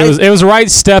it was the right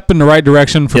step in the right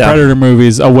direction for Yeah. Predator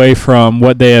movies, away from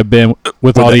what they have been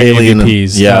with all the Alien and-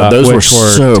 AVPs. Yeah, those were which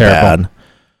so terrible. bad.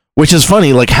 Which is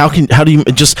funny. Like, how do you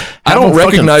just? I have don't them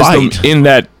fucking recognize fight them in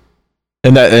that.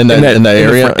 in that in the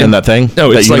area fr- in that thing.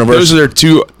 No, that it's like universe. those are their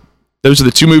two. Those are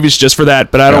the two movies just for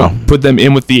that. But I don't put them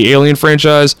in with the Alien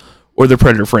franchise or the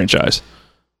Predator franchise.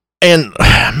 And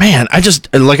man, I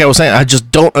just like I was saying, I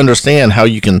just don't understand how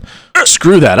you can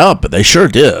screw that up, but they sure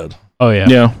did. Oh yeah.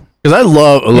 Yeah. Because I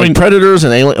love like mean- Predators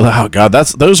and Alien. Oh god,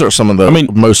 those are some of the I mean-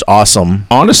 most awesome.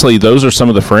 Honestly, those are some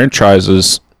of the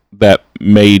franchises that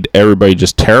made everybody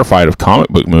just terrified of comic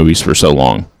book movies for so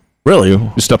long. Really?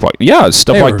 Stuff like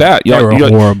that. They were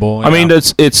horrible. I mean,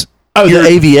 it's Oh, the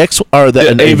AVX or the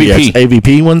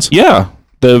AVP ones? Yeah,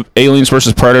 the Aliens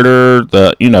versus Predator,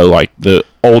 the like the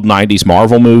old '90s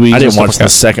Marvel movies. I didn't watch like the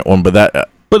second one, but that.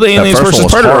 But the Aliens first versus one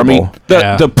was Predator. I mean,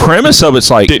 horrible. the premise of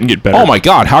it's like Didn't get better. Oh my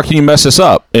God, how can you mess this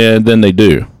up? And then they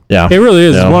do. Yeah, it really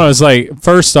is. Yeah. One of those like,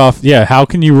 first off, how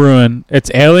can you ruin? It's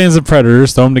Aliens and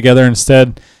Predators, throw them together.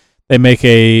 Instead, they make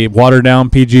a watered down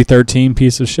PG-13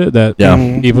 piece of shit that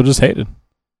people just hated.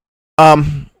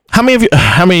 How many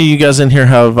of you guys in here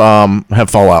have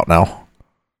Fallout now?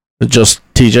 Just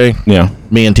TJ? Yeah,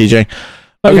 me and TJ.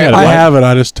 Okay, I have it.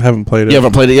 I just haven't played it. You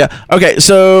haven't played it yet? Okay,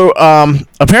 so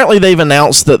apparently they've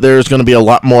announced that there's going to be a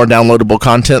lot more downloadable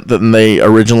content than they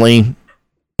originally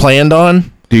planned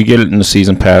on. do you get it in the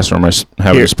season pass, or am I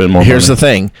having to spend more? Here's money? the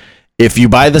thing: if you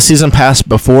buy the season pass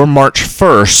before March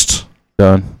 1st,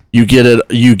 Done. you get it.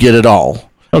 You get it all.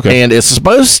 Okay, And it's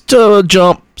supposed to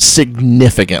jump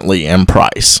significantly in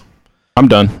price. I'm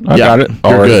done. I got it. You're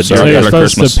already, good. So So I you're got a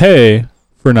supposed Christmas. to pay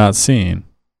for not seeing.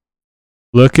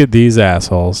 Look at these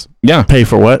assholes. Yeah, Pay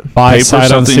for what? Buy pay for sight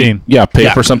something. unseen. Yeah, pay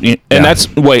Yeah. for something, and Yeah. that's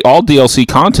the way all DLC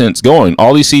content's going.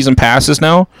 All these season passes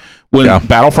now. When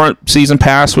Battlefront season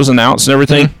pass was announced and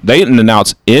everything, they didn't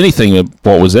announce anything of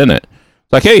what was in it.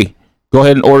 It's like, hey, go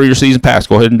ahead and order your season pass.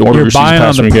 Go ahead and order You're your season buying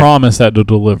pass. on when the you get- promise that they'll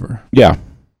deliver. Yeah,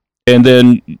 and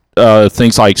then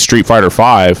things like Street Fighter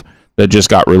V that just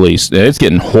got released, and it's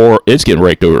getting it's getting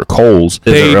raked over coals.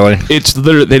 Is it really? It's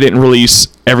literally, they didn't release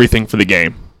everything for the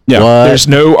game. Yeah, What? There's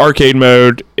no arcade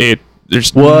mode.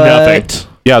 There's What? nothing.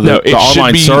 yeah. No, The it should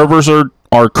online be- servers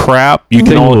are crap. You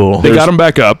can only They got them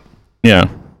back up, Yeah,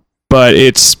 but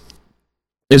it's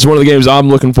one of the games I'm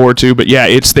looking forward to. But yeah,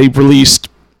 they've released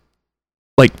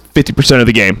like 50% of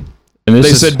the game. and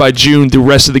They said by June the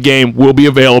rest of the game will be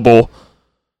available.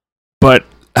 But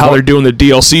how they're doing the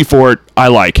DLC for it, I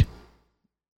like.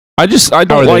 I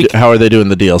don't like. How are they doing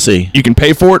the DLC? You can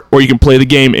pay for it, or you can play the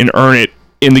game and earn it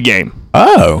in the game.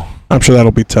 Oh, I'm sure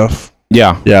that'll be tough.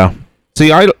 Yeah. yeah.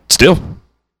 See, I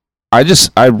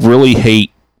really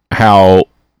hate how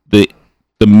the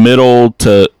middle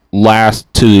to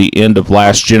the end of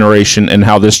last generation and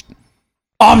how this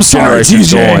I'm sorry,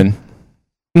 generation's TJ.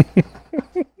 going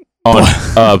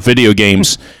on video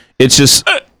games. It's just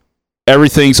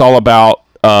everything's all about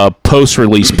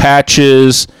post-release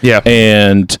patches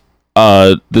and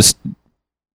this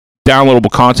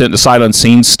downloadable content, the sight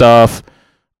unseen stuff,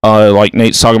 like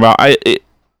Nate's talking about.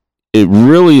 It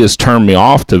really has turned me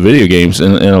off to video games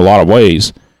in a lot of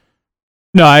ways.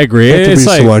 No, I agree. You have to It's be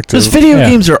like selective. Because video Yeah.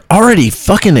 games are already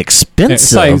fucking expensive.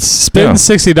 it's like spend Yeah.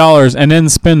 $60 and then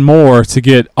spend more to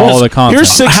get all the content. Here's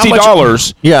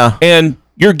 $60, yeah. and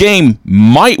your game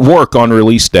might work on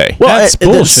release day. Well, That's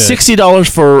bullshit. $60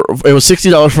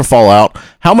 for Fallout.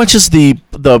 How much is the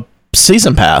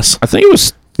season pass? I think it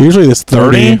was Usually it's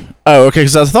 30. 30. Oh, okay.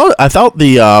 Because I thought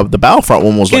the Battlefront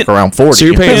one was like around 40. So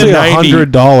you're paying It's like $90.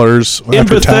 $100 In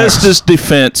after tax. Bethesda's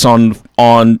defense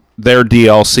on their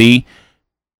DLC,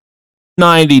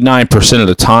 99% of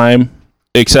the time,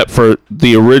 except for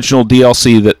the original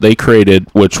DLC that they created,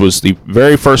 which was the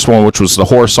very first one, which was the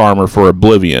horse armor for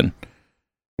Oblivion.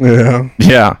 Yeah.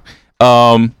 Yeah.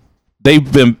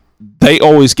 They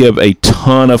always give a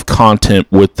ton of content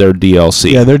with their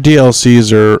DLC. Yeah, their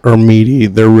DLCs are meaty.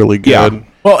 They're really good. Yeah.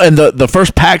 Well, and the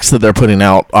first packs that they're putting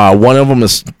out, one of them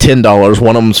is $10,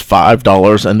 one of them is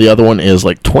 $5, and the other one is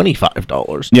like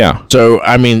 $25. Yeah. So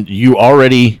I mean, you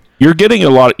get a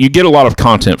lot of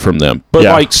content from them. But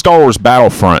Yeah. like Star Wars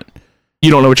Battlefront,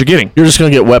 You don't know what you're getting. you're just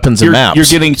gonna get weapons and you're, maps. you're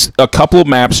getting a couple of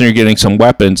maps and you're getting some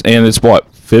weapons, and it's what,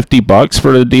 $50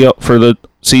 for the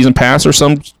season pass or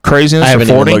some craziness. I haven't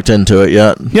or even 40? looked into it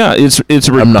yet. Yeah, it's a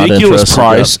I'm not ridiculous interested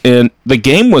price, and the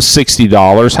game was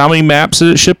 $60. How many maps did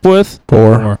it ship with?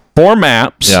 4. 4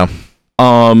 maps. Yeah.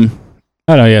 I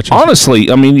know, yeah. trust me.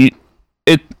 Honestly, I mean,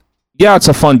 it's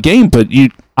a fun game, but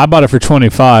I bought it for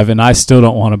 $25, and I still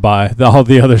don't want to buy all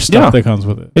the other stuff Yeah. that comes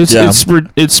with it.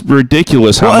 it's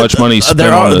ridiculous how Well, much money is spent they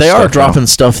on this are stuff now. dropping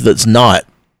stuff that's not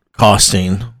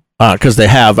costing because they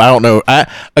have. I don't know.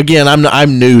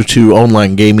 I'm new to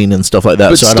online gaming and stuff like that.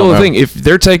 But so I still, don't the know. thing, if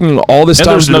they're taking all this And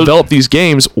time there's to no- develop these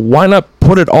games, why not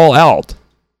put it all out?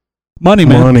 Money,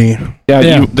 man. Money.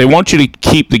 Yeah. They want you to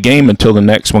keep the game until the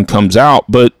next one comes out,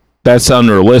 but that's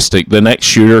unrealistic. The next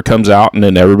shooter comes out, and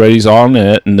then everybody's on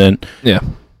it, and then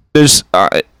there's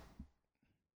I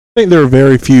think there are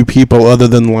very few people other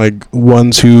than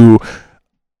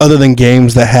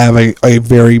games that have a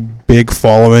very big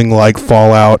following like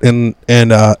Fallout and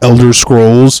Elder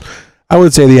Scrolls. I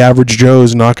would say the average Joe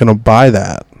is not going to buy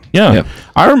that. Yeah. Yep.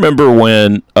 I remember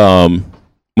when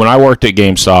I worked at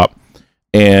GameStop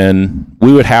and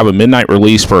we would have a midnight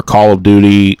release for a Call of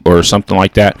Duty or something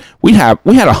like that. We had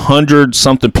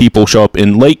 100-something people show up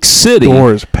in Lake City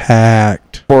Doors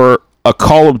packed. for a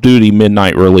Call of Duty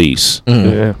midnight release.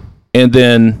 Yeah. And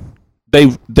then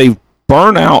they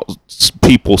burn out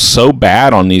people so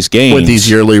bad on these games with these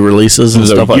yearly releases and The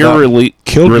stuff like year that.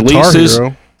 Killed Guitar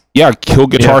Hero. Yeah, Kill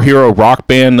Guitar Hero, Rock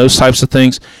Band, those types of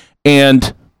things.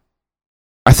 And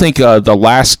I think the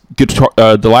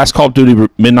last Call of Duty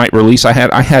midnight release I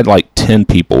had like 10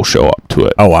 people show up to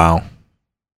it. Oh wow!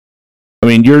 I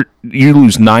mean, you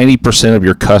lose 90% of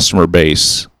your customer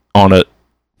base on it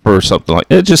for something like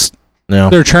it. Just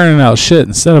They're churning out shit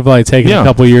instead of like taking a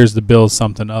couple years to build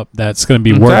something up that's going to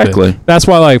be worth it. That's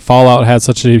why like Fallout had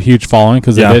such a huge following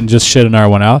because they didn't just shit another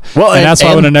one out. Well, and that's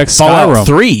why when the next Fallout Skyrim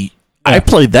 3, I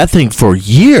played that thing for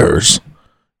years.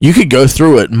 You could go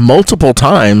through it multiple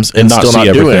times and not still see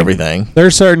not do everything. everything.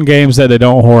 There's certain games that they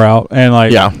don't whore out, and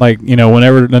like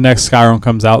whenever the next Skyrim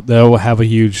comes out, they'll have a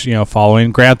huge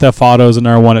following. Grand Theft Auto is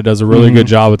another one that does a really good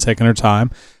job of taking their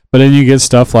time, but then you get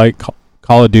stuff like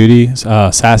Call of Duty,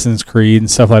 Assassin's Creed,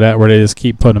 and stuff like that, where they just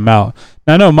keep putting them out.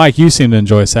 Now I know Mike, you seem to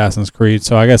enjoy Assassin's Creed,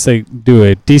 so I guess they do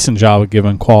a decent job of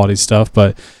giving quality stuff,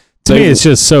 but to me it's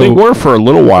just so they were for a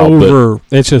little while, but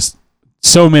it's just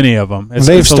so many of them.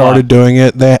 They've started doing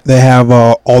it. They have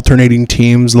alternating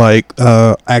teams like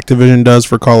Activision does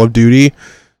for Call of Duty.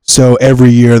 So every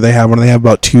year they have one. They have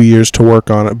about 2 years to work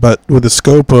on it. But with the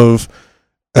scope of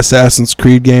Assassin's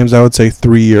Creed games, I would say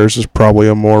 3 years is probably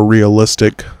a more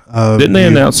realistic. Didn't they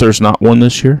announce there's not one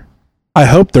this year? I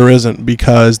hope there isn't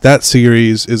because that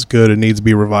series is good. It needs to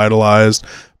be revitalized.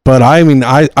 But I mean,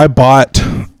 I bought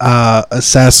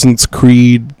Assassin's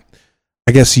Creed,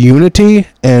 I guess Unity,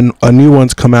 and a new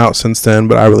one's come out since then,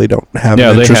 but I really don't have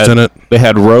an interest in it. They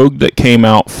had Rogue that came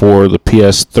out for the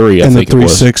PS3, and I think the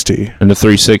 360. it was. And the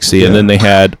 360. And then they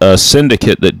had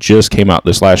Syndicate that just came out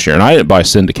this last year. And I didn't buy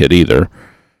Syndicate either.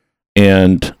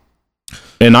 And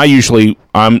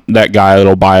I'm that guy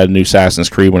that'll buy a new Assassin's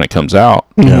Creed when it comes out.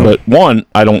 Yeah. But one,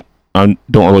 I don't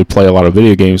really play a lot of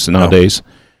video games nowadays.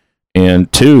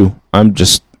 And two, I'm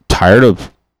just tired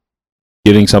of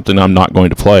getting something I'm not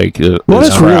going to play. Well, I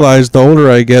just realized the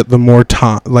older I get, the more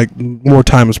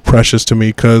time is precious to me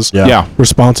because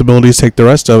responsibilities take the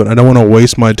rest of it. I don't want to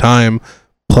waste my time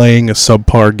playing a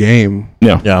subpar game.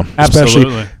 Yeah.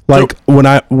 Especially like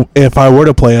if I were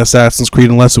to play Assassin's Creed,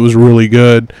 unless it was really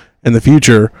good in the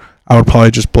future, I would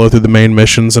probably just blow through the main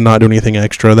missions and not do anything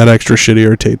extra. That extra shit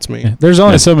irritates me. Yeah. There's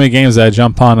only so many games that I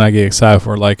jump on and I get excited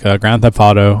for, like Grand Theft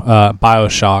Auto,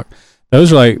 BioShock.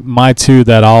 Those are like my two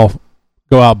that I'll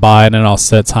go out buy and then I'll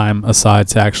set time aside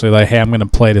to actually like, hey, I'm going to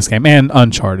play this game. And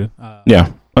Uncharted.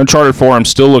 Uncharted 4 I'm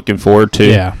still looking forward to.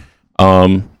 Yeah.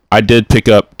 I did pick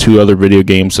up 2 other video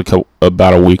games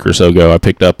about a week or so ago. I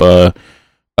picked up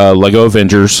Lego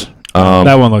Avengers.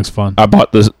 That one looks fun. I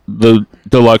bought the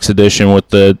deluxe edition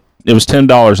with it was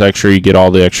 $10 extra. You get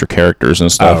all the extra characters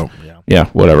and stuff. Oh, yeah,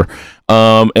 whatever.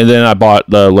 And then I bought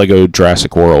the Lego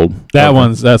Jurassic World.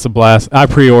 That's a blast. I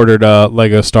pre-ordered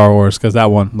Lego Star Wars because that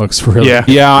one looks really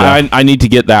I need to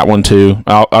get that one too.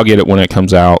 I'll get it when it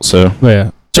comes out. So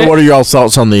yeah. So what are your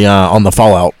thoughts on the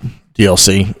Fallout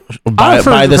DLC?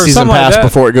 Buy the season pass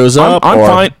before it goes up?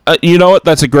 I'm fine. You know what?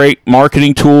 That's a great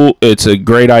marketing tool. It's a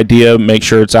great idea. Make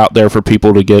sure it's out there for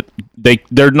people to get.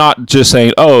 They're not just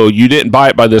saying, "Oh, you didn't buy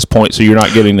it by this point, so you're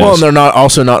not getting this." Well, and they're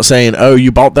not saying, "Oh,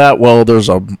 you bought that. Well, there's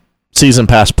a season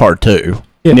pass part 2."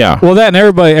 Yeah. Well, that and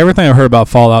everything I've heard about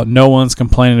Fallout, no one's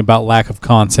complaining about lack of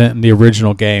content in the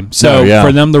original game. So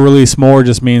for them to release more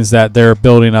just means that they're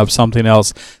building up something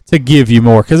else to give you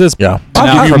more. Because it's I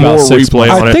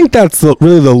think that's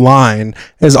really the line.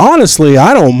 Is honestly,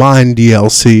 I don't mind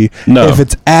DLC if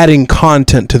it's adding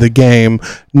content to the game,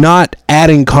 not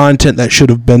adding content that should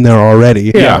have been there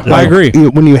already. Yeah, I agree.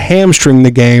 When you hamstring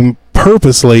the game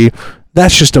purposely,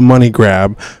 that's just a money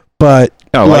grab. But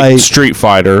like Street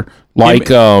Fighter. Like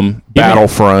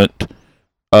Battlefront,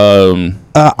 some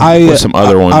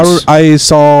other ones. I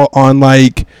saw on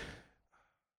like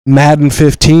Madden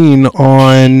 15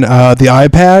 on the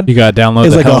iPad. You got to download.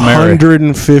 It's like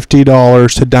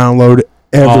 $150 to download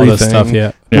everything. All this stuff,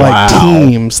 like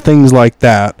teams, things like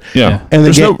that. Yeah, and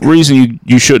there's no reason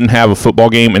you shouldn't have a football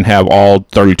game and have all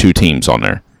 32 teams on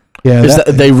there. Yeah,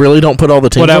 they really don't put all the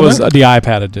teams. Well, that on was there? the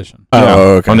iPad edition.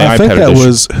 Oh, okay. On the I iPad think that edition.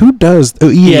 was who does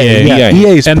EA.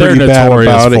 EA's and pretty they're bad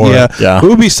notorious about it. for Yeah.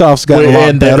 Ubisoft's got a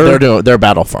lot better. They're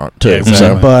Battlefront too. Exactly.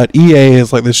 So. But EA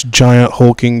is like this giant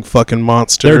hulking fucking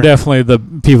monster. They're definitely the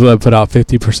people that put out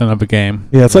 50% of a game.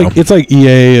 Yeah, it's like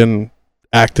EA and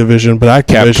Activision, but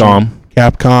Activision. Capcom.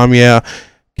 Capcom, yeah.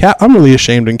 I'm really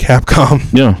ashamed in Capcom.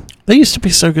 Yeah. They used to be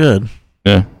so good.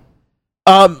 Yeah.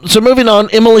 So moving on,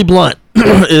 Emily Blunt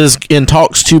is in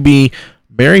talks to be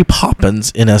Mary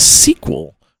Poppins in a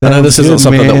sequel. I know this isn't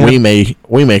something that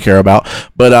we may care about,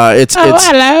 but it's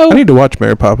hello. I need to watch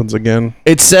Mary Poppins again.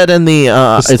 It's set in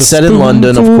it's set in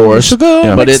London, of course,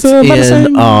 but it's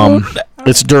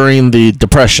it's during the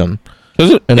Depression.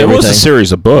 It was a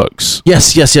series of books.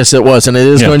 Yes, it was, and it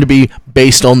is going to be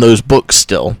based on those books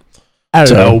still.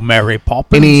 Hello, Mary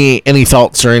Poppins. Any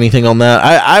thoughts or anything on that?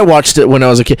 I watched it when I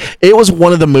was a kid. It was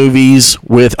one of the movies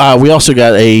with. We also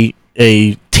got a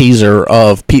teaser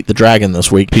of Pete the Dragon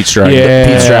this week. Pete's Dragon. Yeah.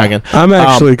 Pete's Dragon. I'm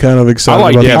actually kind of excited. I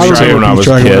liked Pete's Dragon when I was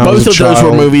a kid. Both of those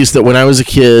were movies that when I was a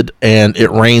kid and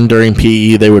it rained during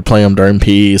PE, they would play them during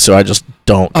PE. So I just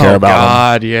don't care about them.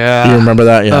 God, yeah. You remember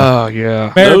that? Yeah. Oh,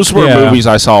 yeah. Those were movies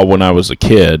I saw when I was a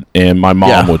kid, and my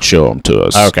mom would show them to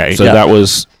us. Okay. So that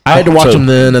was. I had to watch them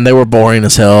then, and they were boring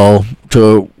as hell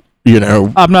to.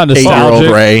 I'm not nostalgic.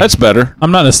 8-year-old Ray. That's better.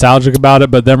 I'm not nostalgic about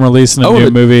it, but them releasing a new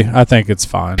movie, I think it's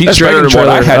fine. Pete's Dragon what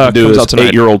I had to do as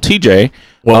 8-year-old TJ.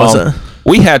 What was it?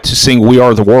 We had to sing "We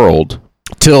Are the World"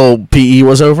 till PE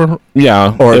was over.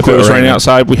 Yeah, or if it was raining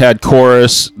outside, we had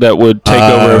chorus that would take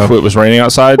over if it was raining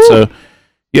outside. So,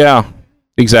 yeah,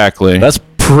 exactly. That's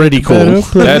pretty cool.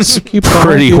 That's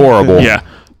pretty horrible. Yeah.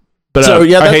 But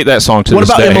I hate that song to this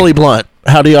day. What about Emily Blunt?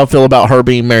 How do y'all feel about her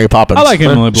being Mary Poppins? I like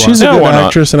Emily Blunt. She's a good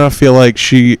actress, and I feel like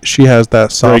she has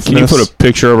that softness. Can you put a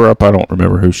picture of her up? I don't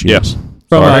remember who she is.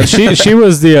 From, she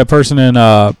was the person in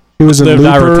She was in Live,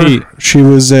 Die, Looper. Repeat. She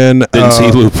was in Didn't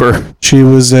see Looper. She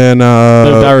was in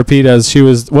Live, Die, Repeat as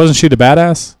wasn't she the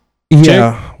badass?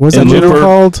 Yeah. What's that movie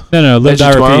called? No, Live,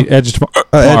 Die, Repeat, Edge of Tomorrow.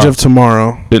 Edge of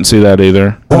Tomorrow. Didn't see that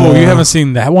either. Oh, you haven't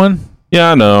seen that one?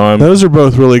 Yeah, I know. Those are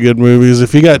both really good movies.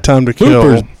 If you got time to kill.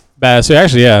 Looper's badass.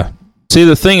 Actually, yeah. See,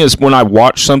 the thing is, when I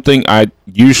watch something, I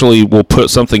usually will put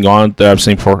something on that I've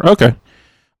seen before. Okay.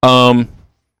 I'll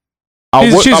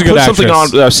put something on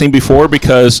that I've seen before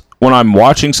because when I'm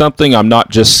watching something, I'm not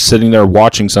just sitting there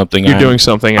watching something. You're doing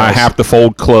something else. I have to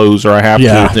fold clothes or I have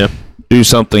to do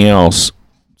something else.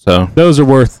 So those are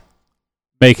worth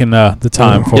making the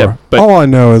time for. Yeah, but all I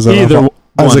know is either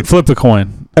flip a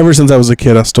coin. Ever since I was a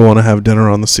kid, I still want to have dinner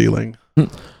on the ceiling.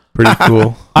 Pretty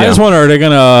cool. I just wonder, are they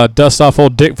gonna dust off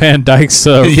old Dick Van Dyke's?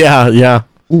 Yeah.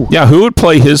 Yeah, who would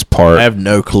play his part? I have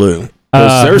no clue.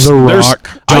 There's The Rock.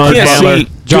 I can't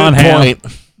see John Hamm.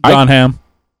 John Hamm.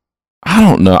 I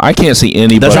don't know. I can't see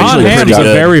anybody. John Hamm's a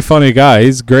very funny guy.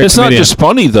 He's a great. It's not just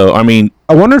funny though. I mean,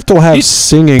 I wonder if they'll have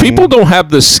singing. People don't have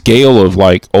the scale of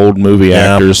like old movie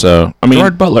actors. So I mean,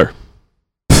 Gerard Butler.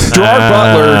 Gerard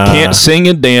Butler can't sing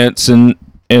and dance and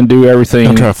do everything.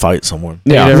 I'm trying to fight someone.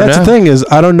 Yeah, that's the thing is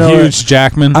I don't know. Huge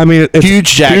Jackman. I mean, Huge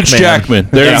Jackman.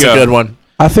 There you go. A good one.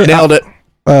 I think Nailed it.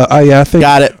 I think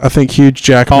Got it. I think Huge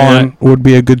Jackman would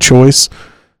be a good choice.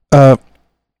 All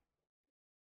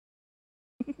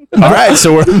right,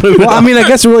 so we're moving. Well, I mean, I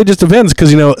guess it really just depends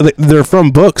because they're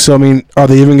from books. So I mean, are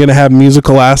they even going to have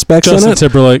musical aspects in Justin it?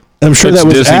 Timberlake. I'm sure It's that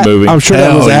was Disney movie. I'm sure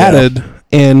that was added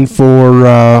in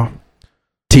for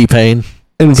T-Pain.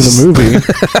 in for the movie.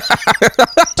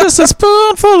 Just a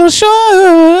spoonful of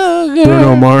sugar.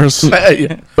 Bruno Mars.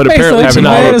 But apparently like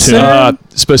tonight, it's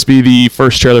supposed to be the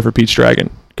first trailer for Pete's Dragon.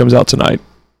 Comes out tonight.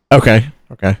 Okay.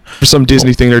 For some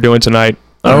Disney thing they're doing tonight.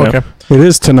 Okay. It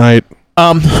is tonight.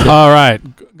 All right,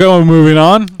 moving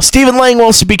on. Stephen Lang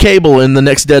wants to be Cable in the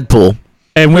next Deadpool.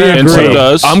 And we And agree. so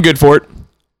does. I'm good for it.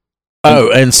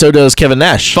 Oh, and so does Kevin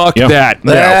Nash. Fuck Yeah.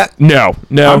 that. No.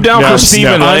 I'm down for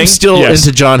Stephen Lang. I'm still Yes.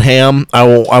 into John Hamm. I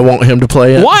want him to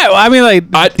play it. Why? I mean,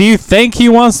 do you think he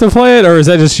wants to play it, or is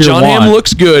that just your John want? Hamm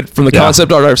looks good from the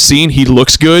concept art I've seen. He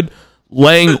looks good.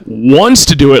 Lang wants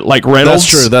to do it like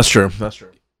Reynolds. That's true.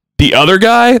 The other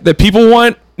guy that people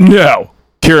want, no.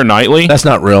 Keira Knightley. That's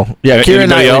not real. Yeah, Keira Anybody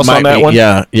Knightley else on might that be. one?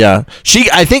 Yeah.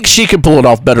 I think she could pull it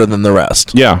off better than the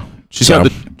rest. Yeah, she's got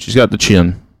the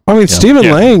chin. I mean, Stephen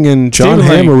Lang and John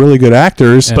Hamm are really good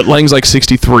actors. But Lang's like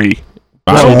 63.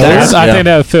 I don't care. I think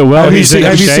that would fit well. Have you He's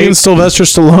in seen shape. Sylvester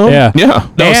Stallone? Yeah. Yeah.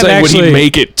 No, I'm And saying would he actually-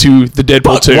 make it to the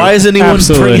Deadpool 2? Why is anyone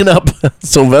Absolutely. bringing up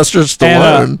Sylvester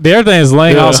Stallone? And the other thing is,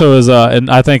 Lang also is,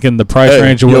 I think, in the price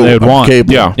range of what they would want.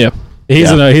 Cable. Yeah. He's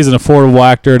an affordable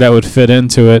actor that would fit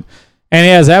into it, and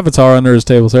he has Avatar under his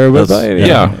table. So everybody,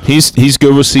 Yeah, he's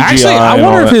good with CGI. Actually, I and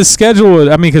all wonder if that. his schedule would.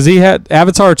 I mean, because he had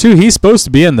Avatar 2, he's supposed to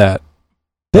be in that.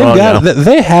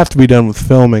 They have to be done with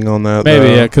filming on that. Maybe,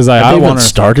 though. yeah. Because Have I they even wonder.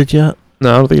 started yet?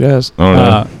 No, I don't think it has. I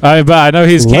don't know. But I know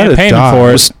he's campaigning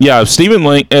for it. Yeah, Stephen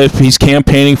Link, if he's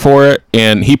campaigning for it,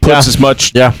 and he puts as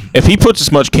much, if he puts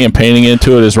as much campaigning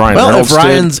into it as Ryan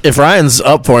Reynolds if Ryan's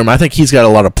up for him, I think he's got a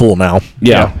lot of pull now.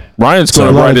 Yeah. Ryan's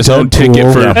going to write his own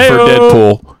ticket for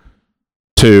Deadpool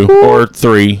 2 or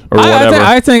 3 or whatever.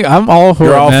 I think I'm all for it.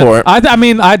 You're all for it. I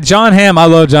mean, John Hamm, I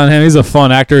love John Hamm. He's a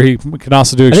fun actor. He can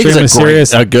also do extremely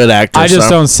serious. A good actor. I just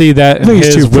don't see that in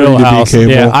his wheelhouse.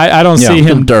 Yeah, I don't see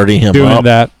him dirty him doing up.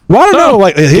 that. Well, I don't know.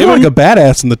 Like he's like a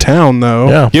badass in the town, though.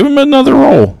 Yeah. Give him another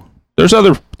role. There's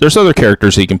other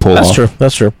characters he can pull off.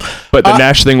 That's true. But the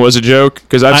Nash thing was a joke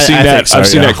because I've seen that. I've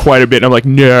seen that quite a bit. And I'm like,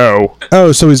 no.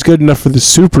 Oh, so he's good enough for the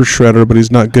Super Shredder, but he's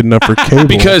not good enough for Cable.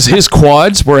 Because his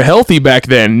quads were healthy back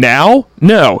then. Now,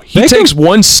 no. He takes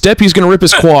one step, he's going to rip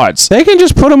his quads. They can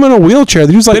just put him in a wheelchair.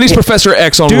 Then he's Professor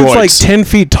X on dude's roids. like 10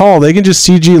 feet tall. They can just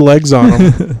CG legs on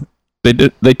him.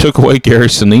 They took away Gary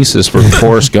Sinise for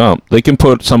Forrest Gump. They can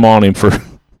put some on him for.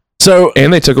 So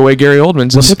and they took away Gary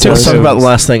Oldman's. Let's talk about the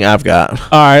last thing I've got.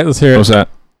 All right, let's hear it. What's that?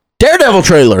 Daredevil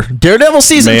trailer. Daredevil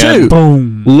season 2.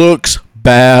 Boom. Looks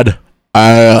bad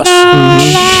ass.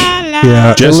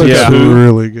 Yeah, Just it looks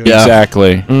really good. Yeah.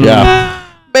 Exactly. Yeah.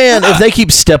 Man, if they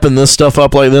keep stepping this stuff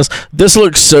up like this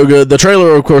looks so good. The trailer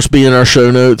will, of course, be in our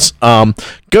show notes.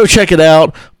 Go check it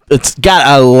out. It's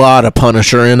got a lot of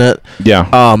Punisher in it.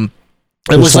 Yeah.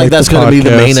 It looks like that's going to be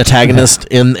the main antagonist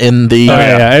in the.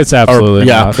 Yeah, it's absolutely.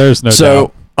 Not. There's no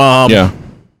doubt. Yeah.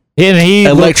 And he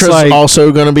Elektra's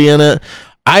also going to be in it.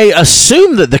 I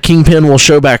assume that the Kingpin will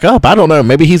show back up. I don't know.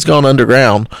 Maybe he's gone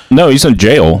underground. No, he's in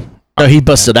jail. No, he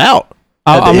busted out.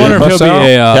 I wonder if he'll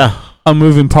be a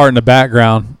moving part in the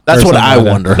background. That's what I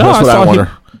wonder. No, that's what I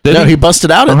wonder. He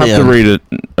busted out at the end. I'll have to read it.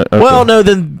 Okay. Well, no,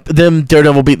 then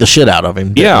Daredevil beat the shit out of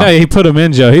him. Yeah. He put him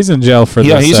in jail. He's in jail for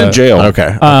this. Yeah, he's in jail.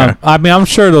 Okay. I mean, I'm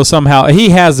sure they'll somehow. He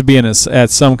has to be in at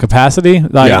some capacity.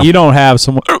 Like you don't have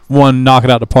someone knock it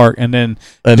out the park and then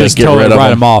just totally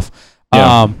write him off.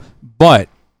 Yeah. But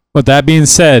with that being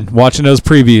said, watching those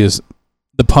previews,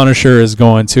 the Punisher is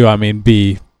going to,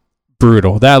 be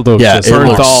brutal. That looks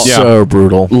so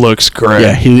brutal. Looks great.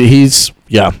 Yeah, he's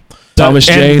Thomas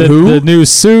Jane, the new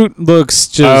suit looks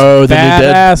just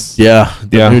badass.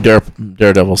 The new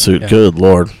Daredevil suit. Yeah. Good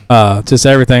Lord. Just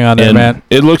everything on there, man.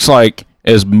 It looks like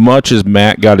as much as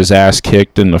Matt got his ass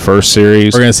kicked in the first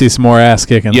series, we're going to see some more ass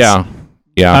kicking. Yeah.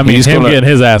 I mean, he's getting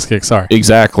his ass kicked, sorry.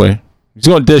 Exactly. He's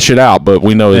going to dish it out, but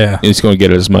we know he's going to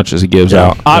get as much as he gives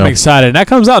out. I'm excited. And that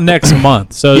comes out next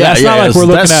month. So that's not like we're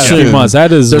looking at a few months.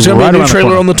 That is There's going to be a new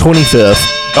trailer on the 25th.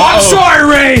 I'm sorry,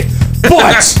 Ray,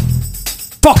 but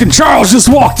fucking Charles just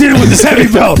walked in with his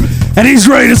heavy belt, and he's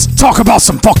ready to talk about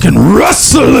some fucking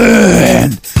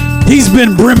wrestling. He's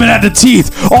been brimming at the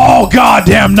teeth all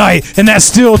goddamn night, and that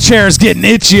steel chair is getting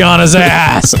itchy on his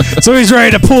ass. So he's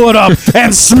ready to pull it up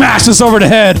and smash us over the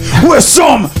head with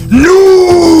some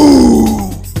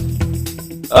news.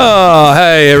 Oh,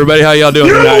 hey everybody, how y'all doing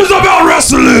tonight? News about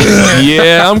wrestling.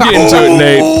 Yeah, I'm getting to it,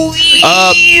 Nate.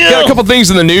 Got a couple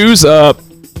things in the news.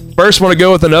 First, want to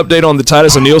go with an update on the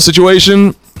Titus O'Neil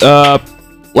situation.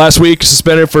 Last week,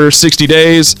 suspended for 60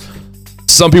 days.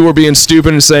 Some people were being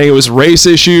stupid and saying it was a race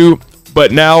issue,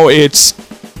 but now it's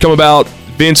come about.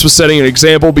 Vince was setting an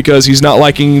example because he's not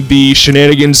liking the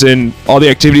shenanigans and all the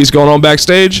activities going on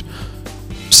backstage.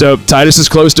 So Titus is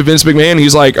close to Vince McMahon.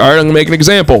 He's like, all right, I'm going to make an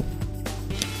example.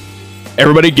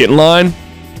 Everybody get in line.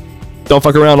 Don't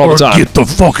fuck around all the time. Get the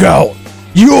fuck out.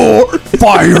 You're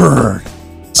fired.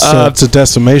 So it's a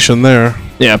decimation there.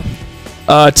 Yeah.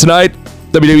 Tonight,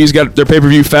 WWE's got their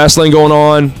pay-per-view Fastlane going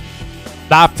on.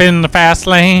 Stop in the fast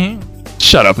lane.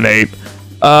 Shut up, Nate.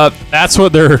 That's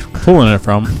what they're pulling it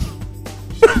from.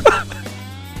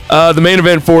 The main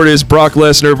event for it is Brock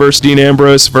Lesnar versus Dean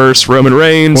Ambrose versus Roman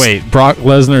Reigns. Wait, Brock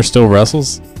Lesnar still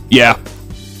wrestles? Yeah.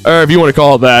 Or if you want to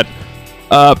call it that.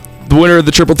 The winner of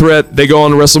the triple threat, they go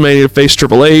on to WrestleMania to face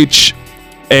Triple H.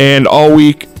 And all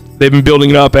week, they've been building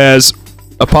it up as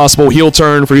a possible heel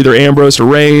turn for either Ambrose or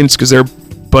Reigns because they're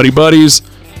buddies.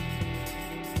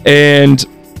 And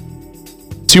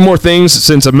two more things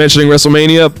since I'm mentioning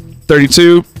WrestleMania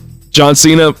 32. John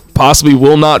Cena possibly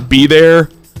will not be there.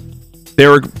 They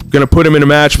were going to put him in a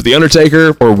match with The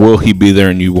Undertaker. Or will he be there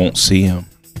and you won't see him?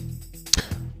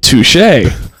 Touche.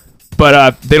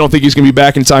 But they don't think he's going to be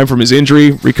back in time from his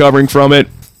injury, recovering from it.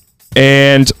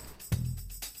 And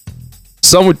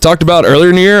someone talked about earlier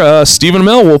in the year, Stephen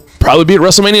Amell will probably be at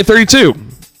WrestleMania 32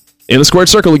 in the squared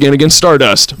circle again against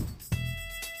Stardust.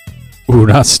 Ooh,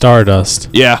 not Stardust.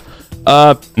 Yeah.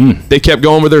 They kept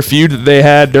going with their feud that they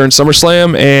had during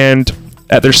SummerSlam and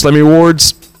at their Slammy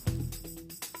Awards.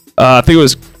 I think it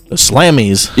was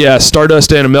Slammies. Yeah,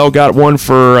 Stardust and Amell got one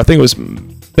for, I think it was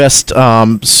Best.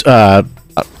 I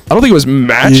don't think it was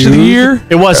match of the year.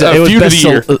 It wasn't. It was feud best of the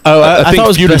year. I thought it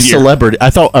was feud of best the year. celebrity. I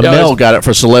thought Amell got it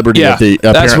for celebrity of the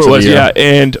appearance that's what it was. of the year. Yeah,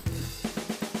 and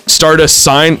Stardust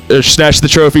snatched the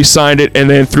trophy, signed it, and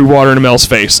then threw water in Amell's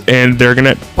face, and they're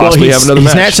gonna possibly have another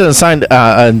match. He snatched it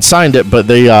and signed it, but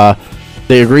they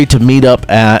agreed to meet up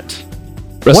at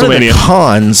WrestleMania. one of the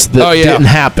cons that didn't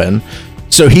happen.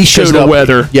 So he showed up.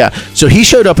 Weather. Yeah. So he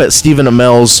showed up at Stephen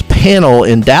Amell's panel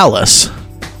in Dallas.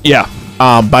 Yeah.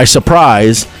 By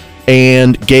surprise,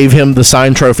 and gave him the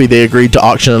signed trophy. They agreed to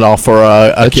auction it off for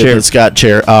a kid that's got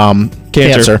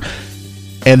cancer,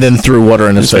 and then threw water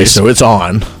in his face. So it's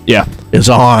on. Yeah, it's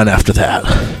on after that.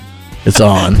 It's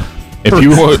on. If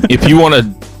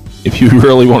you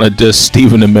really want to diss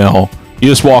Stephen Amell, you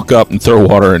just walk up and throw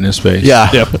water in his face. Yeah.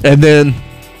 Yep. And then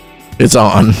it's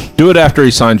on. Do it after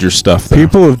he signs your stuff, though.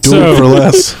 People have do it for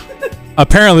less.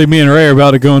 Apparently, me and Ray are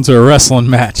about to go into a wrestling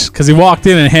match because he walked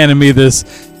in and handed me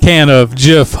this can of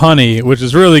Jif honey, which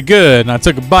is really good, and I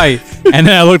took a bite, and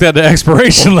then I looked at the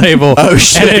expiration label, and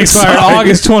it expired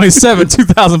August 27,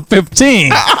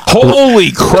 2015.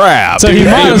 Holy crap! So you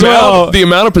might as well. The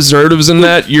amount of preservatives in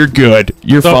that, you're good.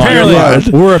 You're fine.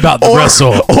 Apparently, we're about to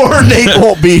wrestle. Or Nate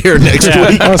won't be here next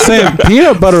week. I was saying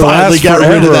peanut butter finally lasts got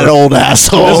forever. rid of that old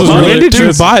asshole. When did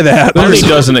you buy that? Honey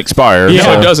doesn't expire. Yeah,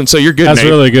 no, it doesn't. So you're good. That's Nate.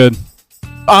 really good.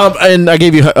 And I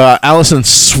gave you Allison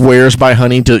swears by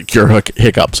honey to cure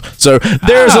hiccups. So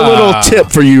there's a little tip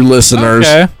for you listeners.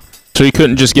 Okay. So you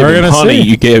couldn't just give him honey;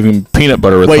 you gave him peanut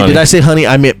butter with honey. Wait, did I say honey?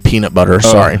 I meant peanut butter.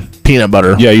 Sorry, peanut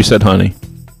butter. Yeah, you said honey.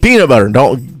 Peanut butter.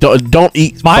 Don't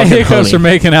eat. My hiccups honey. are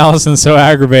making Allison so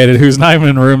aggravated. Who's not even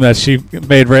in the room that she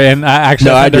made Ray. And I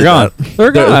think they're gone.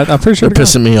 They're gone. I'm pretty sure they're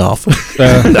pissing me off. No,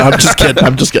 I'm just kidding.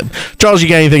 I'm just kidding. Charles, you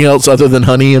got anything else other than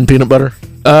honey and peanut butter?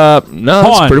 No,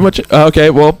 that's pretty much it.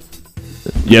 Okay, well,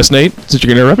 yes, Nate. Since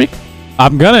you're gonna interrupt me,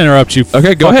 I'm gonna interrupt you.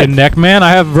 Okay, go ahead. Neck man, I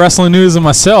have wrestling news in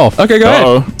myself. Okay, go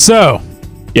ahead. So,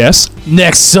 yes,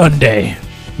 next Sunday,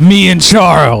 me and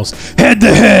Charles head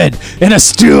to head in a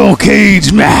steel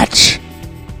cage match.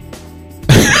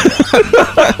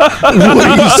 What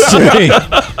do you say?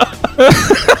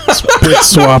 Spit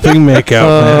swapping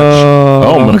makeout match.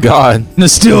 Oh my god! The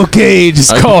steel cage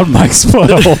is called Mike's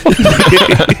Butthole.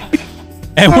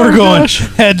 And we're going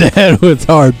head to head with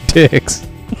our dicks.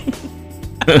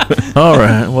 All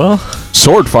right. Well,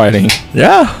 sword fighting.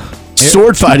 Yeah.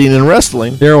 Sword fighting and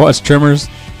wrestling. You ever watch Trimmers?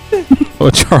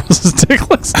 What Charles's dick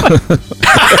looks like?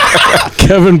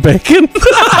 Kevin Bacon?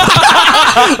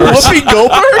 Whoopi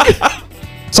Goldberg?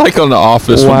 It's like on The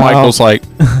Office when Michael's like,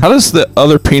 how does the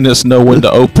other penis know when to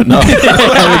open up?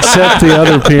 Except the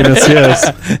other penis, yes.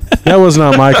 That was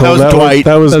not Michael. That was Dwight.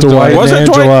 That was Dwight. Was and it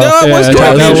Dwight? Angela. No, it was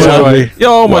Dwight. That was Dwight.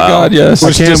 Oh my god, yes.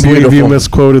 I can't believe you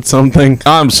misquoted something.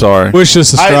 I'm sorry. Wish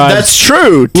us a stride. That's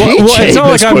true. It's not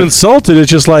like I'm insulted.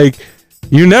 It's just like,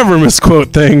 you never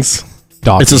misquote things.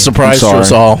 Docking. It's a surprise to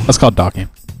us all. That's called docking.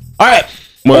 All right.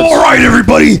 All right,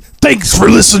 everybody. Thanks for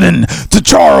listening to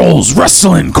Charles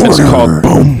Wrestling Corner. It's called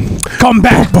Boom. Come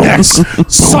back next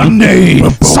Sunday,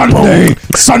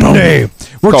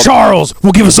 where Charles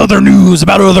will give us other news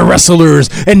about other wrestlers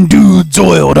and dudes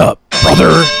oiled up,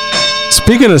 brother.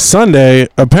 Speaking of Sunday,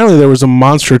 apparently there was a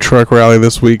monster truck rally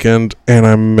this weekend, and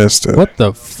I missed it. What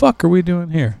the fuck are we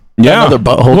doing here? Yeah. Another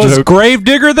butthole Was joke.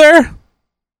 Gravedigger there?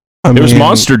 I It was mean,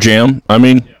 Monster Jam. I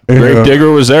mean, Yeah. Gravedigger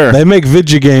was there. They make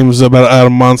video games out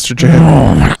of Monster Jam.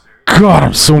 Oh my god,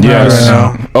 I'm so mad Yes.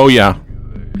 right now. Oh yeah.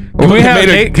 Can we have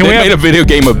They made a video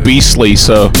game of Beastly,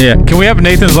 so Yeah. Can we have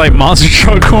Nathan's like monster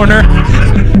truck corner?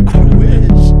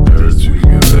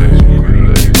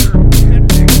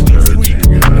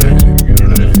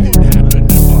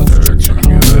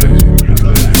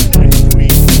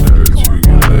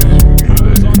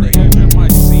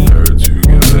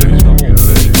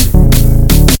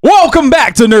 Welcome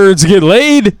back to Nerds Get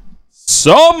Laid.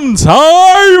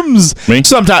 Sometimes.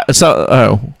 Sometimes.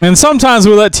 And sometimes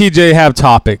we let TJ have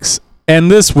topics.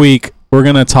 And this week, we're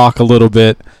going to talk a little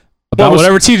bit about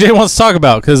whatever TJ wants to talk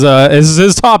about, because this is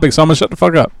his topic, so I'm going to shut the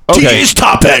fuck up. okay. TJ's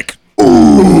topic.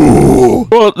 Ooh.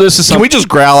 Well, this is Can we just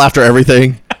growl after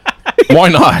everything? why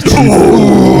not?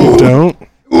 Don't.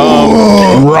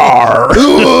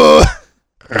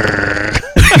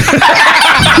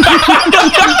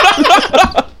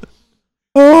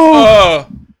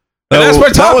 And that's my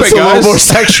That topic, was a little guys. more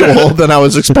sexual than I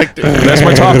was expecting. That's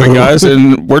my topic, guys,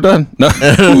 and we're done. No,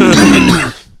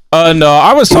 no,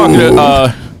 I was talking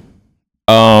to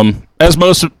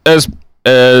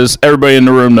as everybody in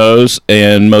the room knows,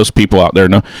 and most people out there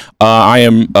know, I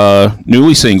am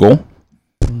newly single,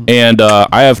 And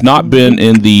I have not been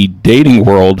in the dating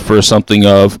world for something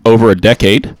of over a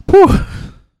decade. Whew.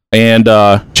 And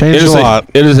changed a lot.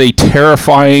 It is a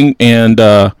terrifying and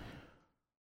have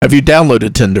you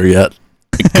downloaded Tinder yet?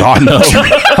 God no.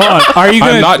 Are you?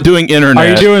 I'm not doing internet. Are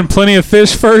you doing Plenty of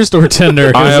Fish first or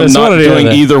Tinder? I am not doing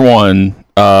either one.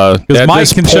 Because Mike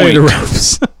can show you the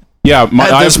ropes. Yeah,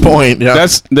 at this point, yeah.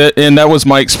 That was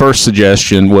Mike's first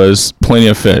suggestion was Plenty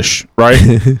of Fish, right?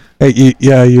 Hey,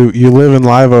 you live in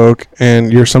Live Oak,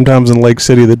 and you're sometimes in Lake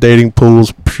City. The dating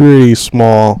pool's pretty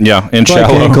small. Yeah, and it's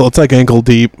shallow. It's like ankle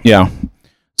deep. Yeah,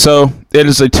 so it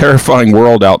is a terrifying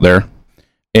world out there,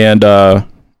 and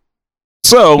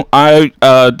so I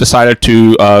decided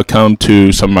to come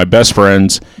to some of my best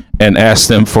friends and ask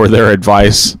them for their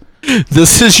advice.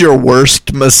 This is your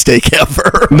worst mistake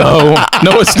ever. No,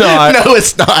 it's not. No,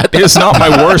 it's not. It's not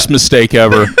my worst mistake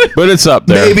ever, but it's up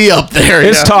there. Maybe up there.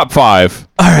 It's top 5.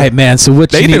 All right, man. So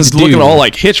what you need Nathan's to do? looking all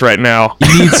like Hitch right now.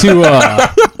 You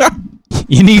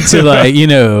need to like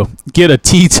get a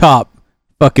T-top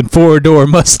fucking 4-door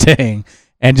Mustang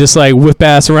and just like whip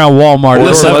ass around Walmart.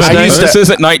 This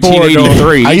isn't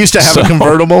 1983. I used to have a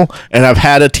convertible, and I've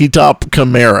had a T-top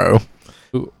Camaro.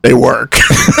 They work.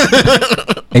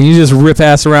 And you just rip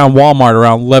ass around Walmart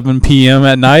around 11 p.m.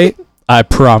 at night. I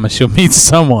promise you'll meet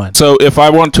someone. So if I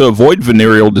want to avoid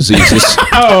venereal diseases.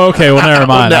 Oh, okay. Well, never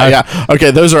mind. Yeah.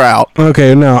 Okay, those are out.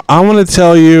 Okay, now I'm going to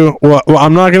tell you. Well,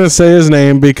 I'm not going to say his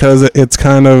name because it's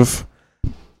kind of.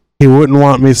 He wouldn't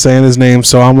want me saying his name,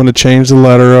 so I'm going to change the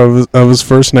letter of his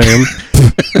first name.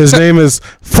 His name is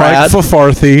Frank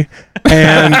Fafarthy,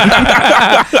 and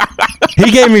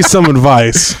he gave me some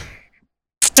advice.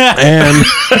 And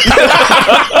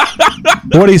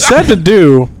what he said to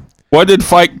do. What did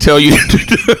Fike tell you to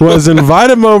do? Was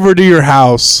invite him over to your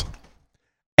house.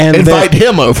 And invite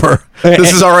him over.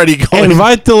 This is already going.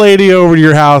 Invite the lady over to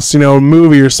your house,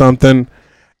 movie or something.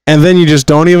 And then you just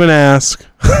don't even ask.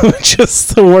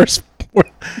 Just the worst.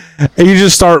 And you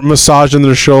just start massaging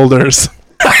their shoulders.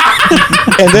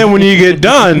 And then when you get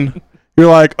done,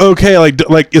 you're like, okay,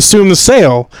 like assume the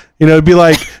sale. It'd be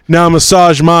like, now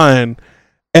massage mine.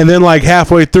 And then like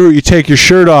halfway through, you take your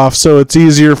shirt off so it's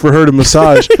easier for her to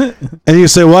massage. And you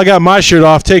say, well, I got my shirt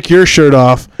off. Take your shirt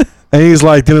off. And he's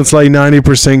like, then it's like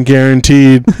 90%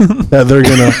 guaranteed that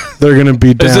they're gonna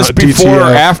be down. Is this before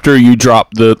or after you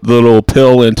drop the little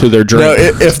pill into their drink? No,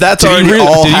 if that's already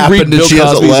all happened and she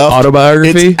hasn't left,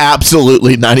 autobiography, it's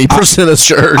absolutely 90%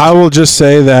 assured. I will just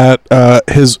say that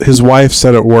his wife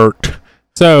said it worked.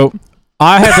 So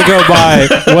I had to go by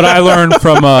what I learned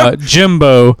from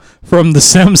Jimbo from The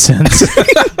Simpsons.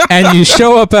 And you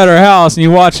show up at her house and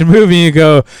you watch a movie and you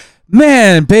go,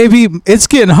 man, baby, it's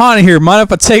getting hot in here. Mind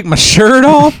if I take my shirt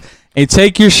off? And you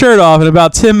take your shirt off, and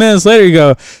about 10 minutes later you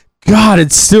go, God,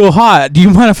 it's still hot. Do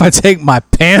you mind if I take my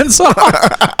pants off?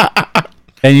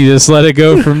 And you just let it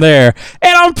go from there.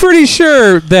 And I'm pretty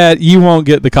sure that you won't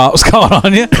get the cops called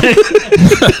on you.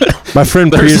 My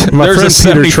friend Peter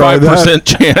tried that. 75%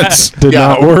 chance. Did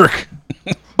not work.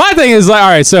 My thing is like, all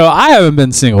right, so I haven't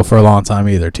been single for a long time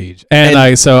either, Tej. Me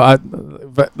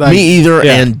either.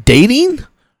 Yeah. And dating,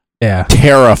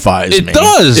 terrifies me. It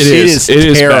does. It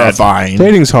is terrifying.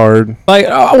 Dating's hard. Like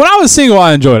when I was single,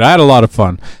 I enjoyed it. I had a lot of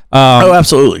fun.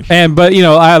 Absolutely. But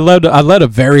I led a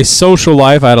very social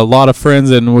life. I had a lot of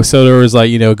friends, and so there was like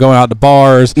going out to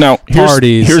bars,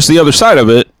 parties. Here's the other side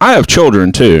of it. I have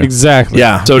children too. Exactly.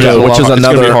 Yeah. So which is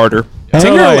another be harder.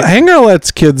 Hanger lets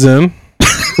kids in.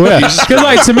 Because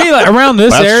like to me, like around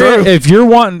this area, if you're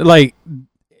wanting like.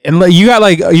 And you got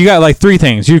like 3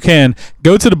 things. You can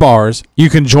go to the bars. You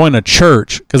can join a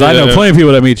church because I know plenty of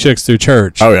people that meet chicks through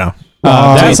church. Oh yeah,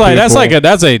 that's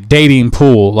a dating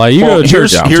pool. Like you go to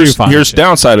church. Here's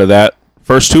downside of that.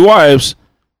 First 2 wives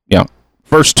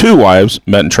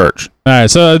met in church. All right,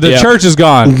 so the church is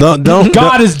gone.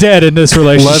 God is dead in this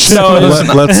relationship.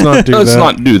 Let's not do that. Let's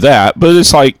not do that. But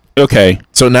it's like, okay.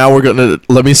 So now we're gonna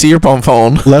let me see your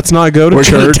phone. Let's not go to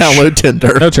church. We're gonna download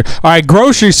Tinder. No church. All right,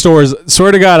 grocery stores.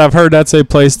 Swear to God, I've heard that's a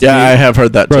place to I have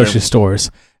heard that. Grocery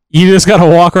stores. You just got to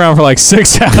walk around for like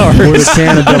 6 hours with a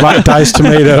can of diced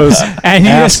tomatoes and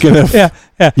asking if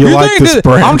you like this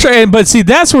brand. I'm trying, but see,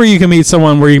 that's where you can meet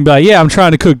someone where you can be like, I'm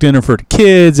trying to cook dinner for the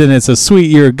kids, and it's a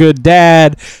sweet, you're a good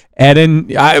dad. And then,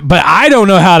 but I don't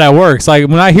know how that works. Like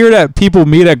when I hear that people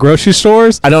meet at grocery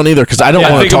stores, I don't either because I don't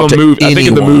want to talk to anyone. I think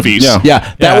in the movies.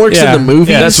 Yeah, that works in the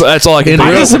movies. That's all I can do.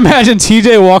 I just imagine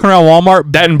TJ walking around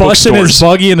Walmart, busting his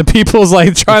buggy into people's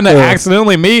like trying to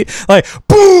accidentally meet. Like,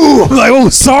 boo! I'm like, oh,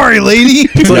 sorry, lady.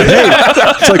 It's like, hey,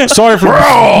 it's like sorry for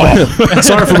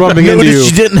bumping into you.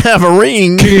 You didn't have a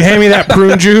ring. Can you hand me that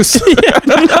prune juice?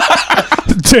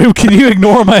 Dude, can you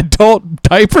ignore my adult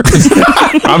diapers?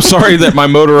 I'm sorry that my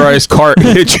motorized cart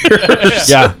hit yours.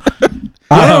 Yeah.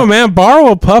 I don't know, man.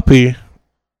 Borrow a puppy.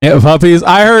 Yeah, puppies.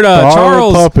 I heard Borrow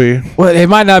Charles. a puppy. Well, it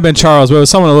might not have been Charles, but it was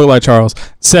someone that looked like Charles.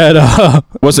 Said,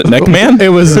 Was it Neckman? it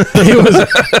was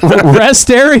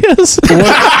rest areas.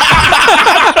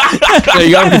 Yeah,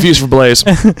 you got him confused for Blaze.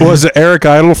 Was it Eric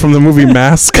Idle from the movie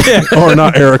Mask? Or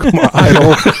not Eric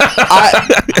Idle?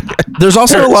 There's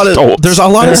also a lot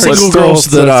of single girls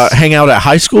that hang out at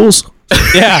high schools.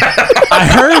 Yeah, I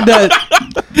heard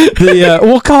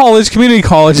that college, community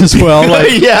college as well. Like,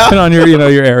 depending on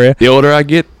your area. The older I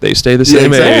get, they stay the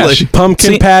same age.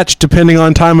 Pumpkin patch, depending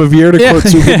on time of year, to quote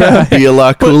Superbad. Be a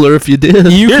lot cooler if you did.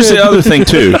 Here's the other thing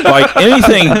too. Like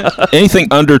anything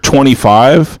under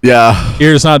 25. Yeah,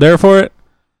 You're just not there for it.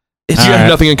 You have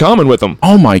nothing in common with them.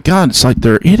 Oh my God! It's like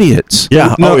they're idiots.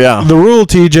 yeah. No, Oh yeah. The rule,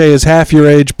 TJ, is half your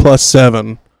age plus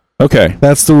 7. Okay,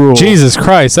 That's the rule. Jesus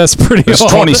Christ, that's pretty. it's old.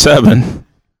 27.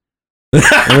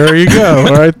 There you go.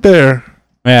 Right there.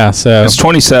 Yeah, so It's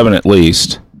 27 at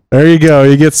least. There you go.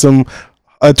 You get some.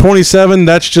 27,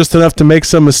 that's just enough to make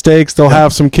some mistakes. They'll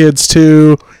have some kids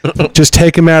too. Just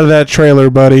take them out of that trailer,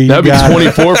 buddy. That'd be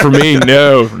 24 for me.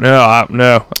 No.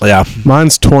 Yeah.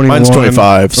 Mine's 21. Mine's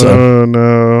 25. So Oh,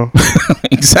 no.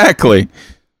 Exactly.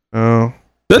 Oh.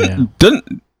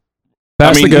 Doesn't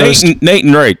Pass the ghost. Nate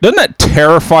and Ray, doesn't that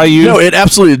terrify you? no, it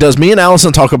absolutely does. Me and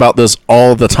Allison talk about this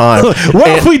all the time. What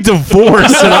if we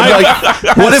divorce? And I'm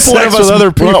like, what if one of us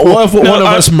other people? What if one of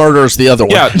us murders the other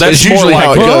one? Yeah, that's It's usually more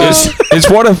how it goes. It's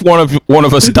what if one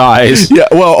of us dies, Yeah,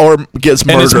 well, or gets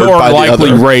and murdered it's more by likely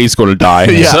the other. Ray's going to die.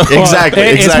 Yeah, So- exactly.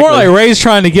 It's more like Ray's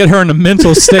trying to get her in a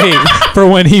mental state for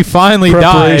when he finally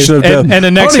dies, Preparation of death. and the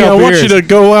next Honey, I couple want years. you to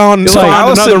go out and It's find like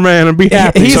Allison- another man and be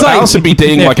happy. he's so like- Allison be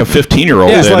dating like a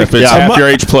 15-year-old Yeah, then like- if it's yeah, half your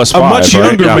age plus 5. a much right?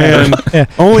 younger Yeah. man,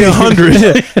 only 100.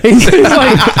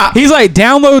 he's like,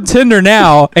 download Tinder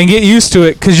now and get used to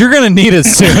it because you're gonna need it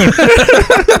soon.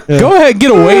 Go ahead and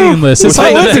get a waiting list. It's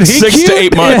like, Within listen, 6 to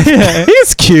 8 months. Yeah,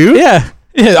 He's cute. yeah.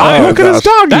 Look at his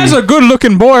dog. That's a good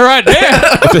looking boy right there.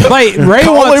 Like Ray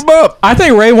Call wants. him up. I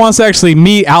think Ray wants to actually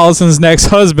meet Allison's next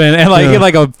husband and like get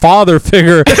like a father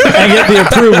figure and get the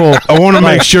approval. I want to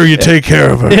make sure you take care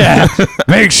of her. Yeah,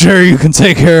 make sure you can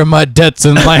take care of my debts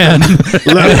and land.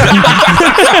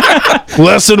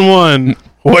 Lesson 1.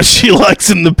 What she likes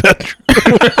in the bedroom.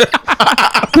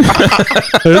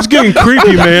 It's getting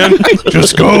creepy, man.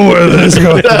 Just go where this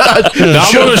goes.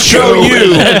 I'm going to show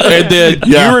you, and then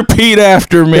you repeat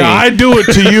after me. Yeah, I do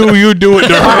it to you, you do it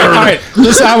to her. All right,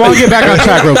 listen, I want to get back on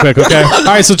track real quick, okay? All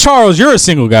right, so Charles, you're a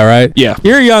single guy, right? Yeah.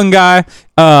 You're a young guy.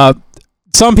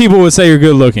 Some people would say you're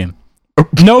good looking.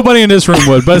 Nobody in this room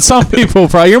would, but some people,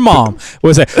 probably your mom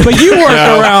would say. But you work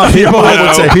around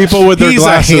People with their He's a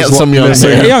glasses. handsome young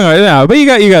man. Yeah, but you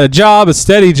got a job, a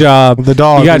steady job. The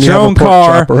dog, You got and you your have a own pork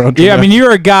car. chop around your Yeah, I neck. mean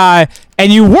you're a guy,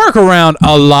 and you work around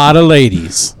a lot of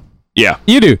ladies. Yeah.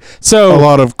 You do. A So,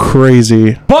 lot of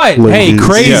crazy. but hey, ladies.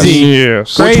 crazy,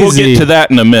 Yes. Which we'll crazy. get to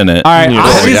that in a minute. All right,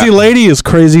 Yeah. Crazy lady is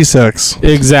crazy sex.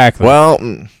 exactly. Well,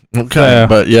 okay, Yeah.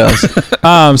 but yes.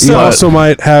 So You also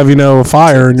might have, a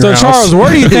fire in your So house. Charles,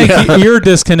 where do you think you're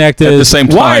disconnected? At the same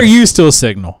Why time. are you still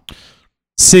single?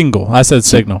 I said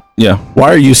signal. Yeah. Why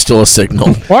are you still a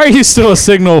signal? Why are you still a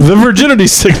signal? the virginity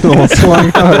signal. It's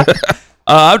like,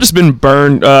 I've just been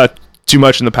burned too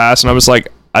much in the past, and I was like,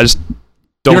 I just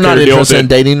don't You're care not to deal with interested in it.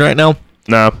 dating right now?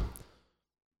 No.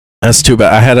 That's too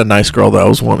bad. I had a nice girl that I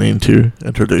was wanting to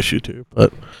introduce you to,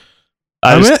 but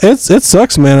I I just, mean, it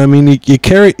sucks, man. I mean, you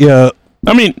carry, I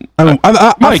mean,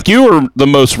 I Mike, you were the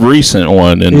most recent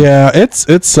one, and yeah,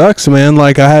 it sucks, man.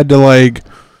 Like I had to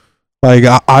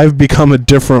I've become a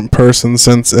different person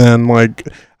since then. Like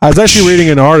I was actually reading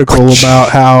an article about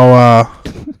how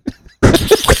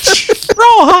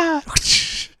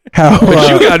but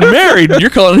you got married, and you're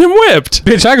calling him whipped.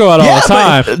 Bitch, I go out all the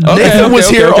time. Nathan was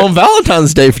okay, here okay. on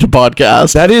Valentine's Day for the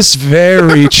podcast. That is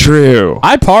very true.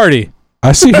 I party.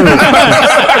 I see her.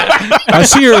 I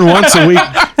see her once a week.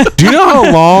 Do you know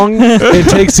how long it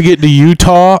takes to get to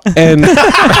Utah and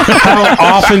how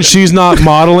often she's not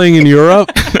modeling in Europe?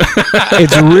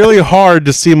 It's really hard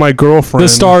to see my girlfriend. The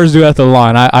stars do have to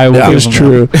line. I will give It's them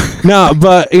true. No,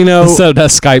 but Instead of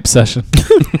that Skype session.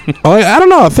 I don't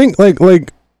know. I think like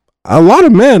a lot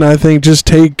of men, I think, just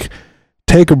take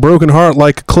a broken heart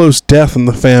like a close death in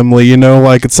the family.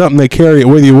 Like it's something they carry it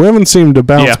with you. Women seem to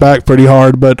bounce back pretty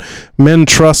hard, but men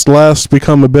trust less,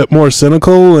 become a bit more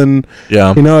cynical, and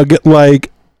I get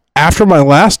like after my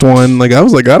last one, like I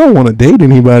was like, I don't want to date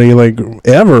anybody like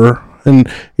ever,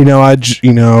 and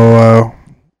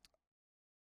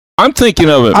I'm thinking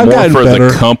of it I've more gotten for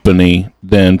better. the company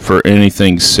than for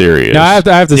anything serious. Now I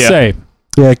have to say,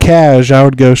 Yeah, cash. I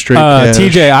would go straight cash.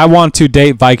 TJ, I want to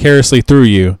date vicariously through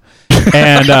you.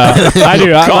 And I do,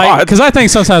 because I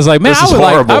think sometimes, like, man,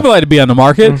 I would like to be on the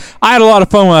market. I had a lot of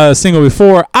fun when I was single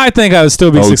before. I think I would still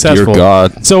be successful. Dear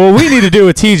God. So what we need to do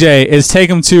with TJ is take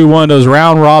him to one of those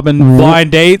round robin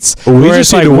blind dates where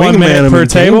it's like 1 minute per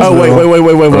table. Oh,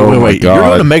 wait. my You're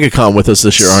God. going to MegaCon with us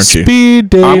this year, aren't you?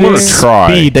 Speed dating. I'm going to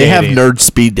try. They have nerd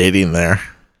speed dating there.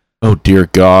 Oh, dear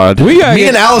God. We Me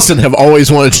and Allison have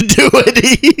always wanted to do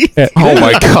it. Oh,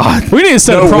 my God. We need to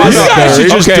set a project. You guys should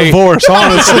just divorce,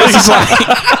 honestly.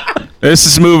 This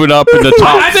is moving up in the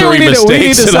top 3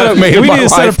 mistakes that I've made in my life. We need to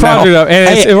set a project up,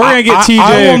 and we're going to get TJ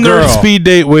I will a girl. nerd speed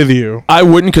date with you. I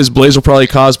wouldn't, because Blaze will probably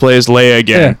cosplay as Leia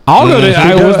again. I'll go to. He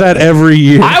does that every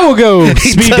year. I will go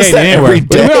speed does dating that anywhere. every We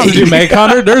don't have to do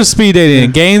MegaCon. There's speed dating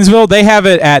in Gainesville. They have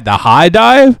it at the High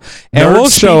Dive, and Nerd we'll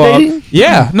speed show dating? up.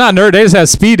 Yeah, not nerd. They just have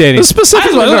speed dating.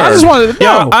 Specifically I just wanted to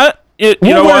know. You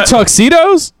We'll know wear what?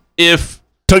 tuxedos. If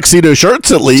Tuxedo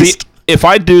shirts, at least. if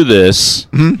I do this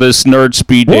nerd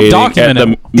speed We'll dating document at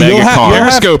the it. MegaCon,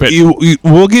 Periscope it.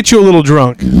 We'll get you a little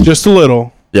drunk, just a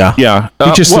little. Yeah. yeah,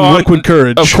 Get you some liquid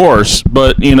courage. of course.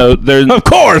 But there's Of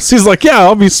course. He's like, yeah,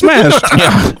 I'll be smashed.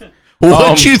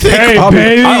 What you think? Hey, I'll be-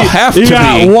 baby, I'll have you to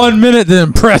got be. 1 minute to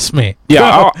impress me.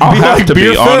 yeah, I'll have like to Beer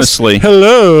be Fest. honestly.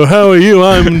 Hello, how are you?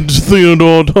 I'm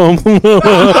Theodore Thompson. And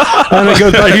it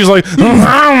goes back, he's like, oh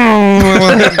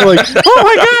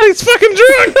my God, he's fucking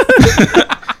drunk.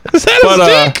 Is that his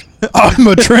dick? I'm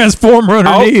a transformer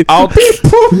underneath. I'll Watch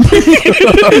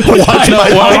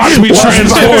me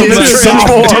transform into this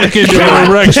transform. soft dick into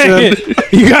an erection.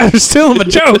 You guys are stealing my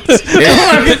jokes.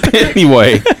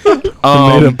 anyway.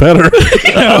 Made it better.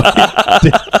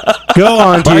 Go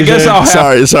on, But I guess TJ. I'll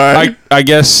have, Sorry. I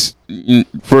guess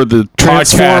for the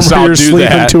Transform podcast I'll your do sleep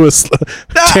that. into a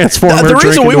transformer. The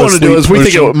reason we want to do it is we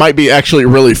think it. it might be actually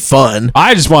really fun.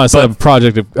 I just want to set up a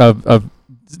project of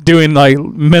doing like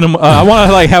minimum. I want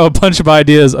to like have a bunch of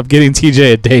ideas of getting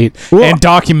TJ a date and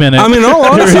document it. I mean, all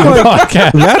honestly, during the like,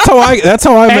 podcast. that's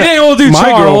how I And met then we'll do my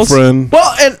Charles. girlfriend.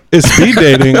 Well, and Is speed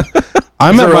dating.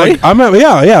 I met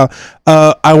yeah.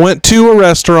 I went to a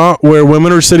restaurant where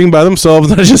women are sitting by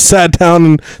themselves, and I just sat down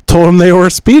and told them they were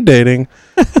speed dating.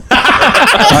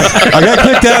 I got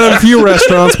kicked out of a few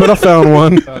restaurants, but I found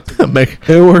one.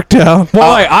 It worked out. Well,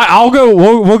 like I'll go.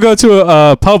 We'll go to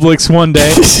a Publix one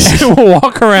day and we'll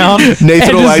walk around.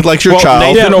 Nathan will act like your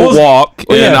child. Nathan will walk,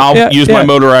 and I'll use my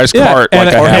motorized cart like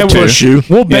I have to. Push you.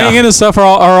 We'll bang into stuff, or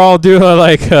I'll do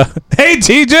hey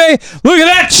TJ, look at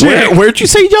that chick. Where'd you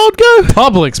say y'all would go?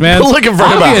 Publix, man. Looking for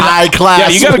him a high class. Yeah,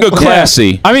 you got to go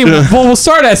classy. I mean, we'll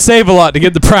start at Save-A-Lot to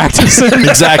get the practice in.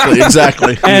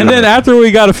 Exactly. And then after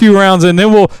we got a few rounds in,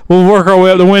 then we'll work our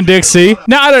way up to Winn-Dixie.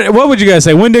 Now, what would you guys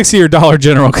say, Winn-Dixie or Dollar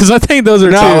General? Because I think those are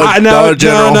Dollar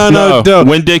General. No.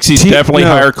 Winn-Dixie's definitely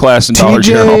higher class than Dollar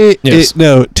General. Yes.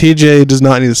 TJ does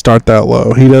not need to start that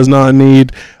low. He does not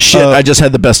need. Shit, I just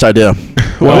had the best idea.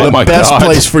 Oh the my best God.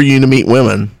 place for you to meet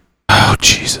women. Oh,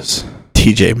 Jesus.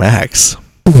 TJ Maxx.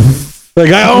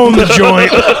 Like, I own the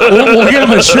joint. we'll get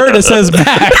him a shirt that says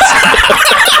Max.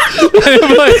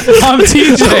 Like, I'm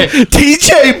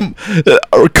TJ.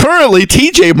 Currently,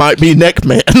 TJ might be neck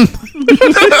man.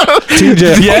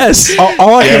 TJ. Yes.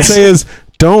 All I can say is,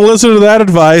 don't listen to that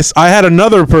advice. I had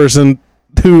another person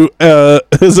who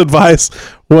his advice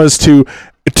was to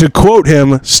quote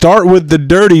him, start with the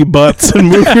dirty butts and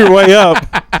move your way up.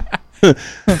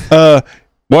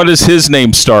 What does his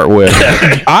name start with?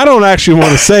 I don't actually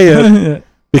want to say it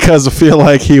because I feel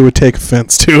like he would take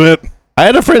offense to it. I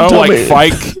had a friend tell me.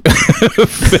 Fake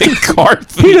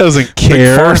Carthy. He doesn't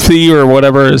care. Carthy or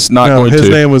whatever is not No, going his to.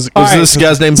 name was. Was this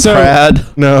guy's name Brad?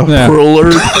 No. Yeah.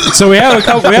 Ruler. So we have a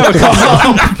couple.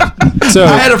 So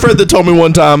I had a friend that told me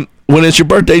one time, when it's your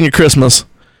birthday and your Christmas,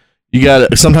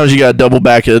 sometimes you got to double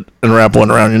back it and wrap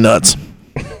one around your nuts.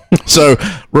 So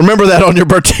remember that on your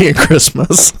birthday and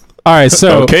Christmas. all right,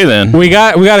 so Okay, then. we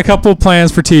got a couple of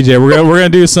plans for TJ. We're gonna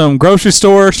do some grocery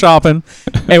store shopping,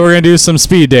 and we're gonna do some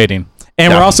speed dating.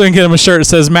 And we're also going to get him a shirt that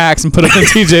says Max and put it in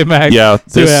TJ Maxx. Yeah,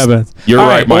 See what happens. You're All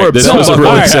right, Mike. This was a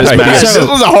really all says Max. This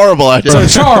was a horrible idea. So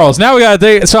Charles, now we got to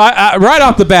think. So I right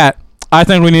off the bat, I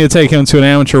think we need to take him to an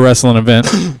amateur wrestling event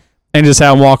and just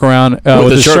have him walk around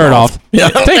with his shirt off. Yeah,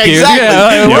 Thank you. exactly.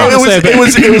 Yeah, we're on the same page.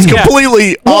 It was Yeah.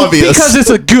 completely Well, obvious. because it's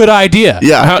a good idea.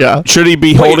 yeah. Should he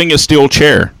be holding a steel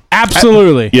chair?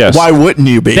 Absolutely. Yes. Why wouldn't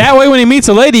you be? That way, when he meets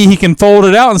a lady, he can fold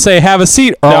it out and say, "Have a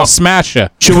seat, or I'll smash you."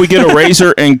 Should we get a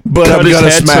razor and But cut I'm his gonna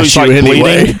head so smash he's you like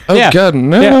anyway. bleeding? Oh, Yeah. God,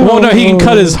 no. Yeah. Well, no, he can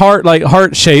cut his heart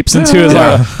shapes into his.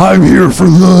 I'm here for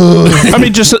love. I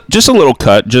mean, just a little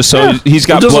cut, just so he's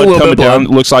got Just a blood little coming bit of down.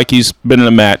 blood. Looks like he's been in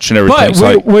a match and everything. But It's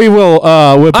like, we will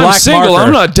with I'm black single. marker.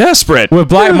 I'm not desperate. With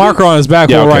black marker on his back,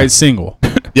 Yeah, we'll okay. write single.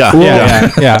 yeah.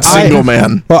 Yeah. Single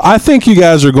man. Well, I think you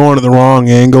guys are going to the wrong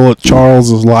angle at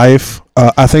Charles's life.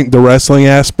 I think the wrestling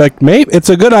aspect, maybe it's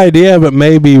a good idea, but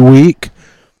maybe weak.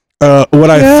 What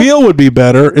I feel would be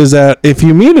better is that if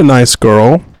you meet a nice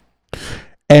girl,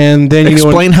 and then you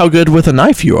Explain how good with a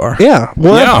knife you are. yeah,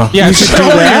 well, Yeah, you should do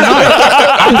that.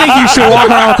 I think you should walk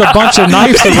around with a bunch of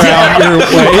knives around your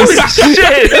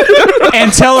waist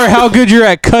and tell her how good you're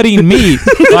at cutting meat.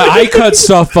 I cut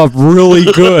stuff up really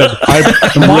good.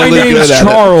 My really name's good at it.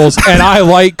 Charles, and I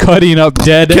like cutting up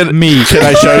dead meat. Can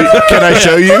I show you? Can I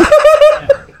show you?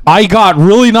 I got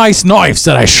really nice knives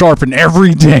that I sharpen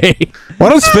every day. Well,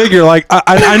 I just figure, like,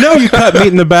 I know you cut meat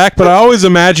in the back, but I always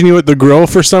imagine you at the grill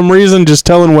for some reason, just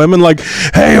telling women, like,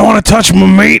 hey, you want to touch my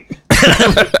meat?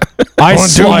 I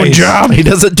want to do my slice. job? He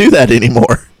doesn't do that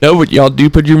anymore. No, but y'all do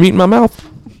put your meat in my mouth.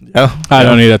 Yeah. I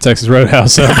don't need a Texas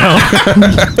Roadhouse. So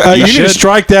no. You need to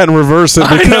strike that and reverse it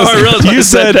because know, I realized I you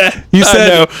said said, that. you I said,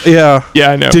 know. yeah.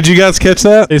 Yeah, I know. Did you guys catch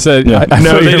that? He said, I No, put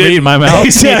they your didn't. meat in my mouth.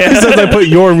 He said I put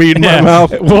your meat in my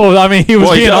mouth. Well, I mean, he was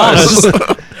being honest.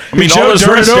 I mean, all those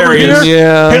turn it over vegetarians. here?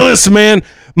 Yeah. Hey, listen, man,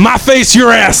 my face,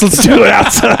 your ass. Let's do it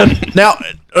outside. Now,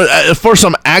 for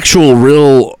some actual,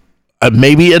 real,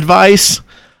 maybe advice.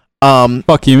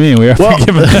 Fuck you mean? We are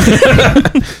forgiven.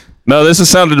 No, this has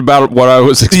sounded about what I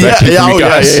was expecting from you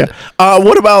guys.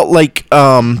 What about like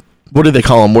what do they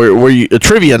call them? Where you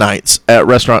trivia nights at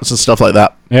restaurants and stuff like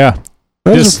that? Yeah.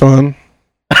 Those Just- are fun.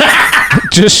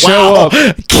 Just show up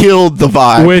Killed the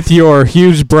vibe. with your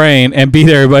huge brain and beat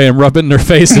everybody and rub it in their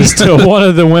faces till one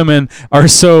of the women are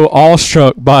so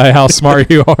awestruck by how smart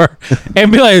you are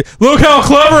and be like, look how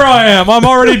clever I am. I'm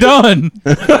already done.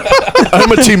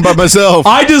 I'm a team by myself.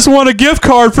 I just want a gift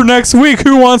card for next week.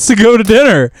 Who wants to go to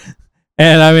dinner?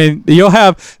 And I mean, we'll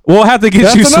have to get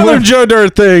That's you another swim. Joe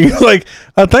Dirt thing. Like,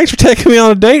 thanks for taking me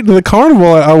on a date to the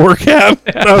carnival I work at.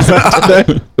 That was that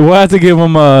today. We'll have to give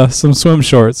them some swim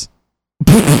shorts.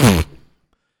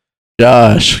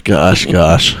 Gosh. But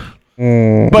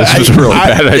This was a really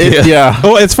bad idea. Yeah.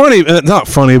 Well, it's funny. It's not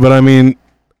funny, but I mean,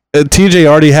 TJ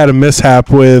already had a mishap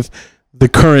with the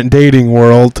current dating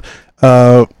world.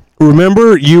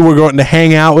 Remember, you were going to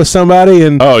hang out with somebody,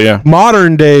 and Oh, yeah.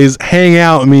 modern days, hang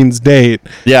out means date.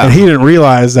 Yeah. And he didn't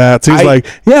realize that. So he's like,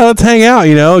 yeah, let's hang out,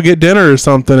 get dinner or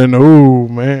something. And oh,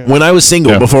 man. When I was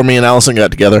single Yeah. before me and Allison got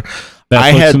together,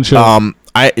 I Netflix and chill.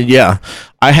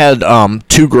 I had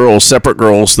two girls, separate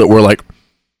girls that were like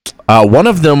one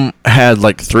of them had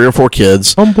like 3 or 4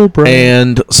 kids. Humble brag.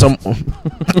 And some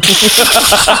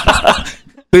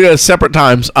separate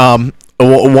times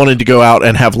wanted to go out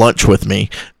and have lunch with me,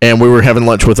 and we were having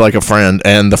lunch with like a friend,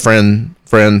 and the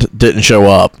friend didn't show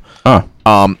up.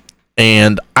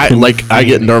 And I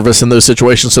get nervous in those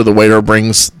situations, so the waiter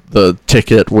brings the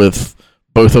ticket with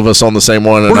both of us on the same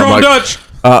one, and We're I'm going like,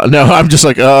 Dutch. no, I'm just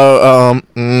like,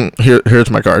 here's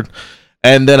my card.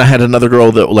 And then I had another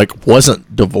girl that like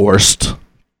wasn't divorced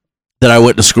that I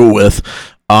went to school with,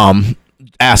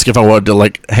 ask if I wanted to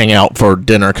like hang out for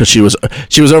dinner because she was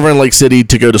over in Lake City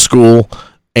to go to school,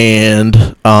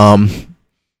 and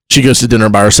she goes to dinner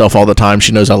by herself all the time.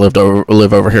 She knows I live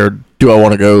over here. Do I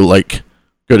want to go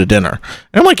to dinner?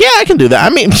 And I'm like, yeah, I can do that.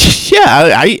 I mean,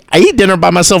 yeah, I eat dinner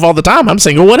by myself all the time. I'm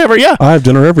single, whatever. Yeah. I have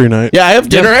dinner every night. Yeah, I have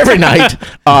dinner every night.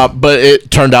 But it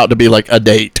turned out to be like a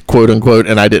date, quote unquote,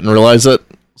 and I didn't realize it.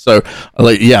 So,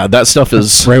 that stuff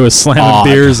is Ray was slamming odd.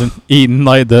 beers and eating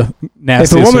like the If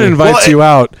nasty. a woman invites you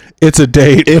out, it's a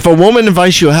date. If a woman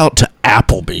invites you out to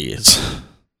Applebee's,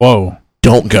 Whoa.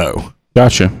 don't go.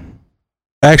 Gotcha.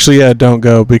 Actually, yeah, don't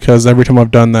go, because every time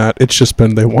I've done that, it's just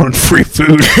been they wanted free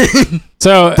food.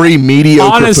 So, Free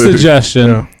mediocre honest food. suggestion.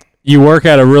 Yeah. You work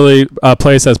at a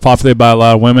place that's populated by a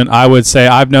lot of women. I would say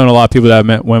I've known a lot of people that have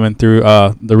met women through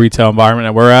the retail environment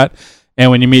that we're at. And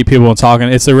when you meet people and talking,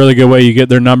 it's a really good way. You get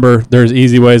their number. There's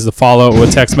easy ways to follow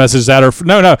with text messages that are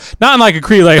not in like a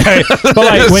creepy hey, but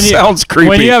like when you Sounds creepy.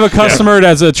 when you have a customer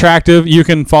that's attractive, you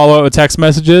can follow it with text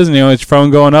messages, and it's your phone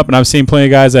going up. And I've seen plenty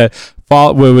of guys that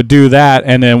would do that,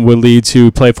 and then would lead to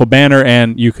playful banter,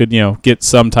 and you could get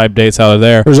some type dates out of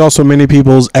there. There's also many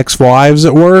people's ex-wives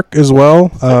at work as well.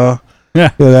 Yeah,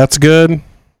 that's good.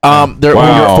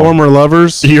 Wow. Former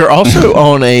lovers. You're also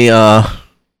on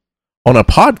a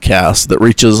podcast that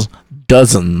reaches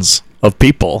dozens of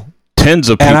people. tens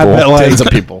of people. And I bet like Tens of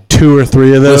people. 2 or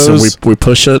 3 of those. Listen, we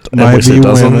push it, and might we say be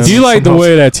dozens. women. Do you like the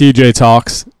way that TJ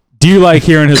talks? Do you like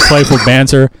hearing his playful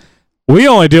banter? We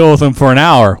only deal with him for an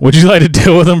hour. Would you like to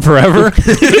deal with him forever?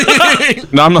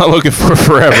 No, I'm not looking for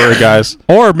forever, guys.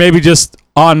 Or maybe just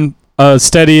on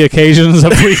steady occasions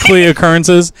of weekly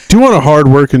occurrences? Do you want a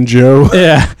hard-working Joe?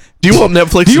 Yeah. Do you want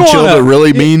Netflix Do you and chill wanna- to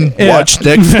really mean Yeah. watch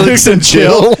Netflix and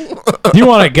chill? Do you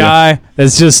want a guy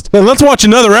that's just Then let's watch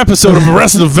another episode of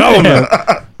Arrested Development.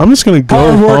 I'm just going to go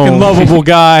hard-working, home. lovable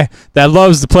guy that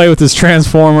loves to play with his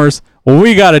Transformers? Well,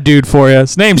 we got a dude for you.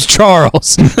 His name's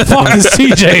Charles. Fuck this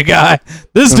TJ guy.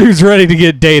 This dude's ready to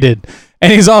get dated.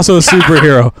 And he's also a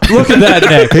superhero. Look at that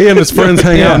neck. He and his friends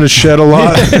hang out in his shed a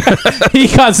lot. He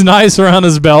got knives around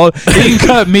his belt. He can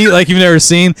cut meat like you've never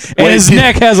seen. And his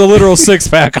neck has a literal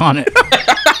six-pack on it.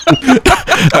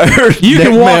 You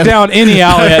can walk down any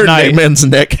alley at night. Man's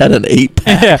neck had an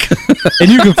 8-pack. Yeah.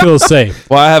 And you can feel safe.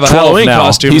 Well, I have a 12 Halloween now.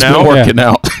 costume He's now. been working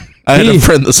out. I had a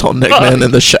friend that saw Neckman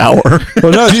in the shower.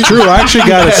 Well, no, it's true. I actually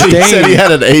got a He said he stain.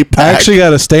 had an 8-pack. I actually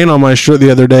got a stain on my shirt the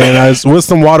other day, and I was with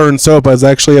some water and soap. I was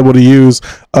actually able to use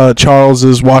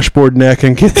Charles's washboard neck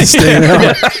and get the stain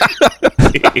out.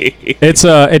 It's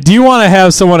do you want to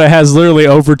have someone that has literally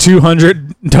over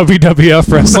 200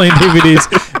 WWF wrestling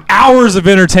DVDs, hours of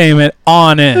entertainment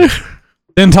on end?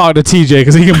 Then talk to TJ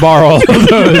because he can borrow all of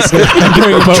those and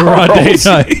bring them over on date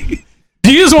night.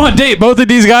 Do you just want to date both of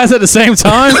these guys at the same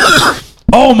time?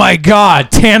 Oh my God,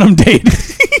 tandem date.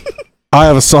 I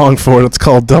have a song for it. It's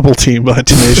called Double Team by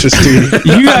Tenacious D.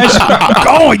 You guys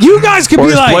could Or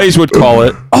be as like, Blaze would call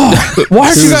it. why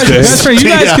are you guys Tuesday. best friends? You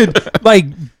guys could like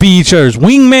be each other's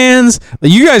wingmans.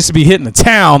 You guys should be hitting the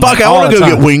town. Fuck, I all want to the go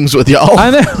time. get wings with y'all. I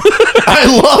know. I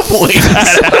love wings.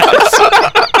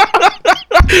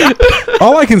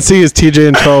 All I can see is TJ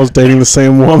and Charles dating the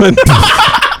same woman.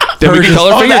 Then we can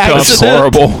color finger cuffs.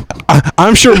 Horrible.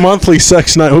 I'm sure monthly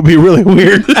sex night would be really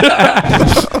weird.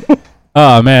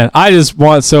 Oh man, I just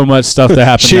want so much stuff to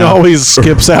happen. She now. always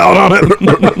skips out on it.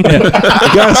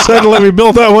 You guys said to let me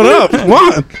build that one up. Come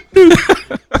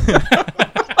on.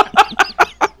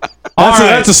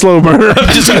 That's a slow burner.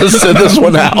 I'm just going to send this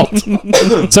one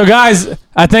out. So guys,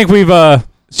 I think we've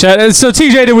chatted. So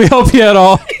TJ, did we help you at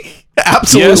all?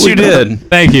 Absolutely. Yes, you did.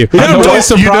 Thank you. Yeah, I'm but really it's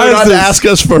You don't surprised have to is- ask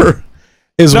us for...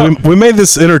 We made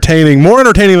this entertaining, more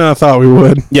entertaining than I thought we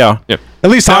would. Yeah. At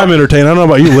least I'm entertained. I don't know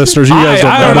about you listeners. You guys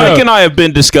I don't don't know. know. Mike and I have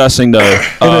been discussing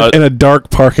though. In a dark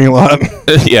parking lot.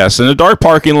 Yes, in a dark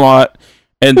parking lot,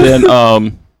 and then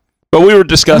but we were I was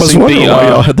discussing wondering the why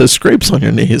y'all had those scrapes on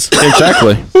your knees.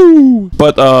 exactly.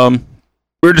 But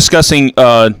we were discussing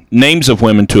names of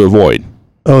women to avoid.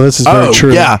 Oh, this is very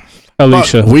true. yeah.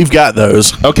 Alicia. We've got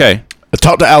those. Okay.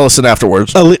 Talk to Allison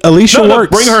afterwards. Alicia No,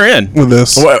 works bring her in. with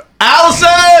this.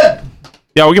 Allison!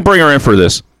 Yeah, we can bring her in for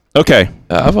this. Okay.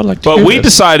 I would like to But hear we this.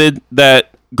 decided that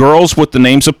girls with the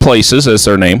names of places as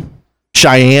their name,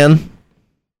 Cheyenne.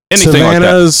 anything like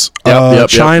that. Savannah's, Yep.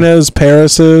 China's,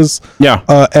 Paris's, Yeah.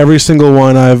 every single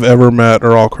one I've ever met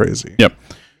are all crazy. Yep.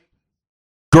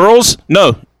 Girls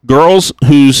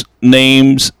whose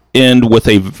names end with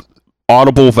a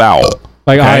audible vowel.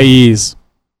 Like Okay. IEs.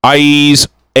 I's,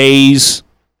 A's,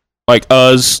 like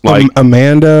us, like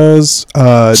Amanda's,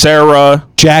 Sarah.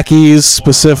 Jackie's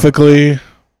specifically.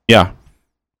 Yeah.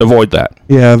 Avoid that.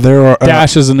 Yeah, there are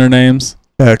Dashes in their names.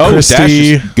 Oh, Christy. Dash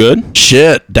is good.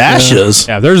 Shit. Dashes.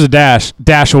 Yeah, there's a dash.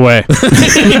 Dash away. Wait,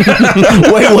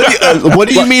 what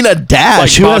do you mean a dash?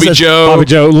 Like Who has Bobby a- Joe, Bobby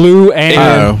Joe, Lou,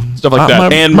 and stuff like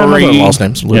that. Anne my Marie. mother-in-law's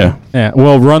name's Lou. Yeah. yeah.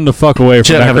 Well, run the fuck away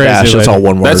She from doesn't that have a crazy dash. It's lady. all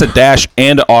one word. That's a dash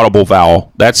and an audible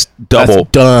vowel. That's double.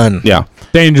 That's done. Yeah.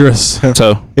 Dangerous.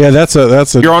 So Yeah, that's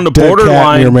a You're on the dead cat in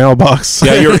borderline. your mailbox.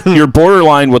 yeah, you're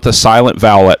borderline with a silent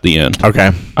vowel at the end.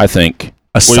 Okay. I think.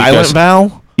 A do you silent guys-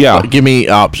 vowel? Yeah. Give me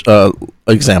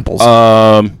examples.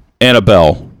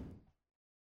 Annabelle.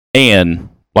 Anne,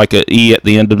 like a E at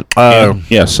the end of Oh.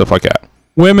 yeah, stuff like that.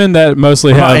 Women that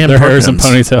mostly What about have Ann their hairs in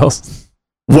Perkins? ponytails.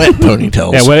 Wet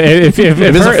ponytails. Yeah, well, if if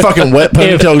it's her- a fucking wet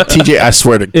ponytail, TJ, I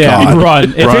swear to yeah, God.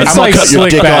 run. If Run. it's I'm gonna like cut your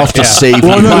slick dick back, off to yeah. save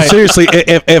Well, you. no, Right. seriously.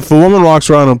 If a woman walks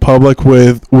around in public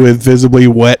with visibly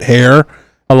wet hair,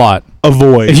 A lot.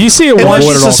 avoid. If you see it Unless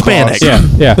once, she's Hispanic. yeah,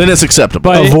 yeah. Then it's acceptable.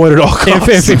 But avoid at all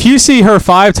costs. if you see her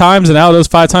 5 times and out of those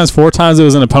 5 times, 4 times it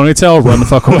was in a ponytail, run the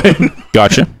fuck away.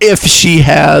 Gotcha. If she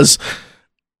has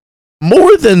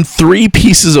more than 3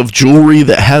 pieces of jewelry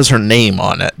that has her name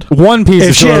on it. One piece If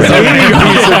of she has jewelry. any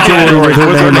piece of jewelry with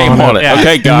With her name on it, Yeah.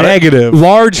 Okay, got it. negative.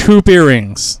 Large hoop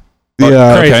earrings.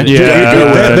 Yeah, Crazy. Okay.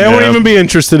 They, they won't Yeah. even be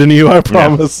interested in you. I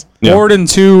promise. Yeah. More than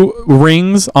 2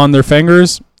 rings on their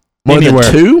fingers. More anywhere.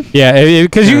 than 2? Yeah,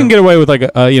 because you can get away with like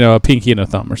a pinky and a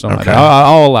thumb or something like that.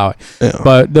 I'll allow it. Yeah.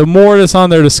 But the more that's on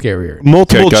there, the scarier.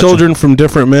 Multiple gotcha. children from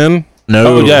different men.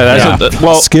 No. Oh yeah, that's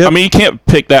well. Skip. I mean, you can't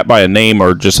pick that by a name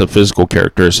or just a physical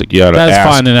characteristic. You gotta That's ask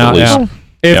finding at out. least.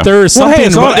 Yeah. If there is Well, hey, something,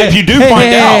 it's not- If you do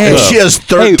find out, And though. she has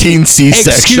 13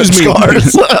 C-section excuse me.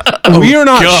 scars. We are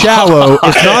not shallow.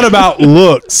 It's not about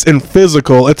looks and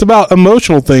physical. It's about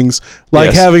emotional things like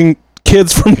Yes. having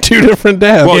kids from 2 different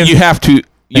dads. well, you have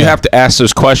to ask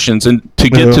those questions, and to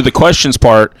get to the questions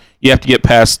part, you have to get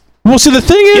past. Well, see, the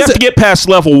thing You is, have to get past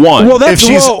level 1. well, If that's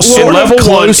she's well, sort level of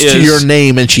one close to is- your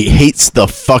name and she hates the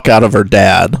fuck out of her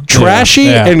dad. trashy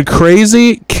Yeah. and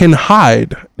crazy can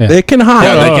hide. Yeah. They can hide.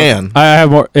 Yeah, they can. I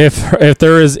have more. If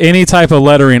there is any type of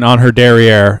lettering on her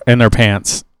derriere in their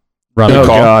pants, run Oh the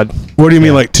call. God. What do you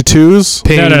mean, like tattoos?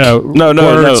 No. No,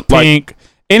 Words, like- pink.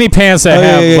 Any pants that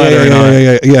have lettering on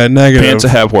it. yeah, negative. Pants that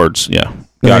have words. Yeah,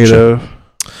 gotcha. Negative.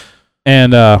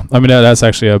 And I mean that's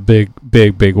actually a big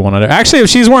one on there. Actually, if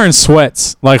she's wearing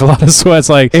sweats, like a lot of sweats,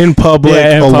 like In public,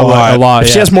 in a public, lot. a lot. If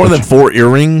she yeah. has more than 4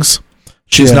 earrings,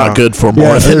 she's Yeah. not good for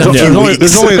more Yeah, than a few there's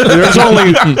weeks.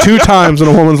 only 2 times in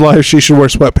a woman's life she should wear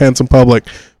sweatpants in public: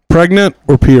 pregnant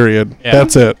or period. Yeah.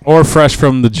 That's it. or fresh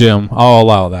from the gym. I'll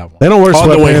allow that one. They don't wear On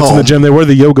the way sweatpants in the home. gym. They wear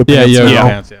the yoga Yeah, pants. yoga now.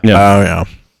 pants. Yeah. Oh,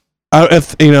 yeah.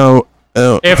 If, you know,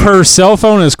 If her cell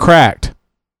phone is cracked,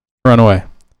 run away.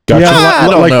 yeah, I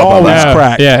don't like know about always that.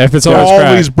 cracked. Yeah, if it's always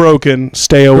always cracked. broken,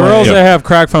 stay away. Girls that have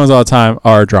cracked phones all the time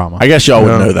are drama. I guess y'all would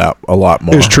Yeah. know that a lot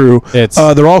more. It's true. It's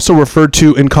They're also referred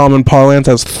to in common parlance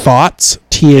as thoughts.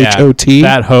 THOT.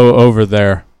 that hoe over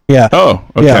there. Yeah. Oh,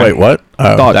 okay. Yeah. Wait, what?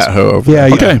 Oh, Thoughts. that hoe over Yeah.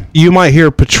 there. Okay. You might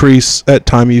hear Patrice at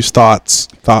time use thought,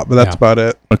 but that's Yeah. about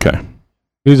it. Okay.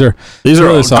 These are These are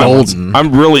Really all solid ones. golden.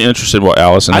 I'm really interested in what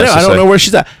Allison I has don't, to I don't say. know where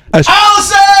she's at.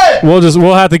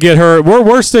 we'll have to get her.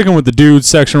 We're sticking with the dudes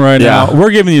section right Yeah. now. We're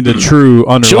giving you the true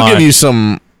underline. She'll give you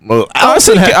some. Well,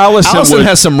 Allison, think Allison would-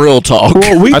 has some real talk.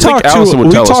 Well, we I think talked Allison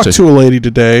would tell us to a lady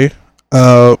today,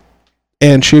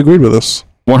 and she agreed with us.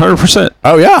 100%.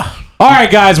 Oh yeah. All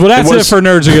right, guys. Well, that's it, for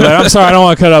Nerds Are Good. I'm sorry, I don't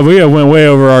want to cut up. We have went way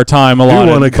over our time. A lot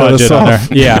wanna of cut budget us on there.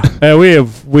 off. Yeah, we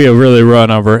have really run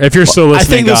over. If you're still I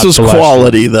listening, think this God was bless you.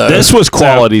 quality though. This was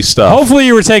quality stuff. Hopefully,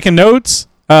 you were taking notes.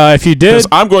 If you did, Because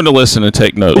I'm going to listen and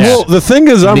take notes. Well, the thing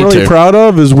is, I'm Me really too. proud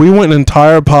of is we went an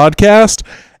entire podcast,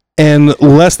 and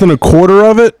less than a quarter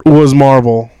of it was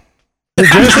Marvel.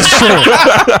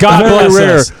 God Very bless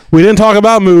rare. us. We didn't talk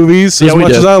about movies Yeah, as we much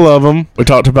did. as I love them. we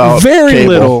talked about Very cable,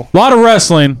 little. A lot of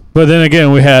wrestling, but then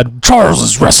again, we had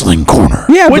Charles's Wrestling Corner.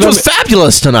 Yeah, which but was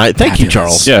fabulous tonight. Thank you,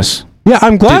 Charles. Yes. yeah,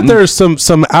 I'm glad there's some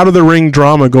out of the ring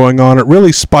drama going on. It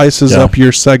really spices Yeah. up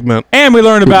your segment. And we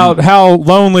learned about how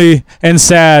lonely and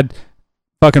sad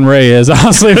fucking Ray is.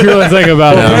 Honestly, if you really think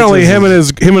about it. Apparently, him and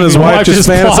his wife just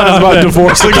plot fantasize on about it.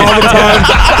 divorcing all the time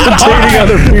and dating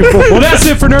other people. Well, that's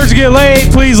it for Nerds Who Get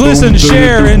Laid. Please listen,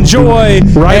 share, enjoy.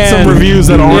 Write some reviews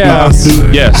that aren't us.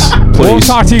 Yes. Please. We'll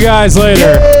talk to you guys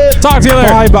later. Talk to you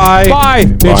later. Bye. Bye,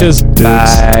 bitches.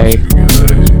 Bye.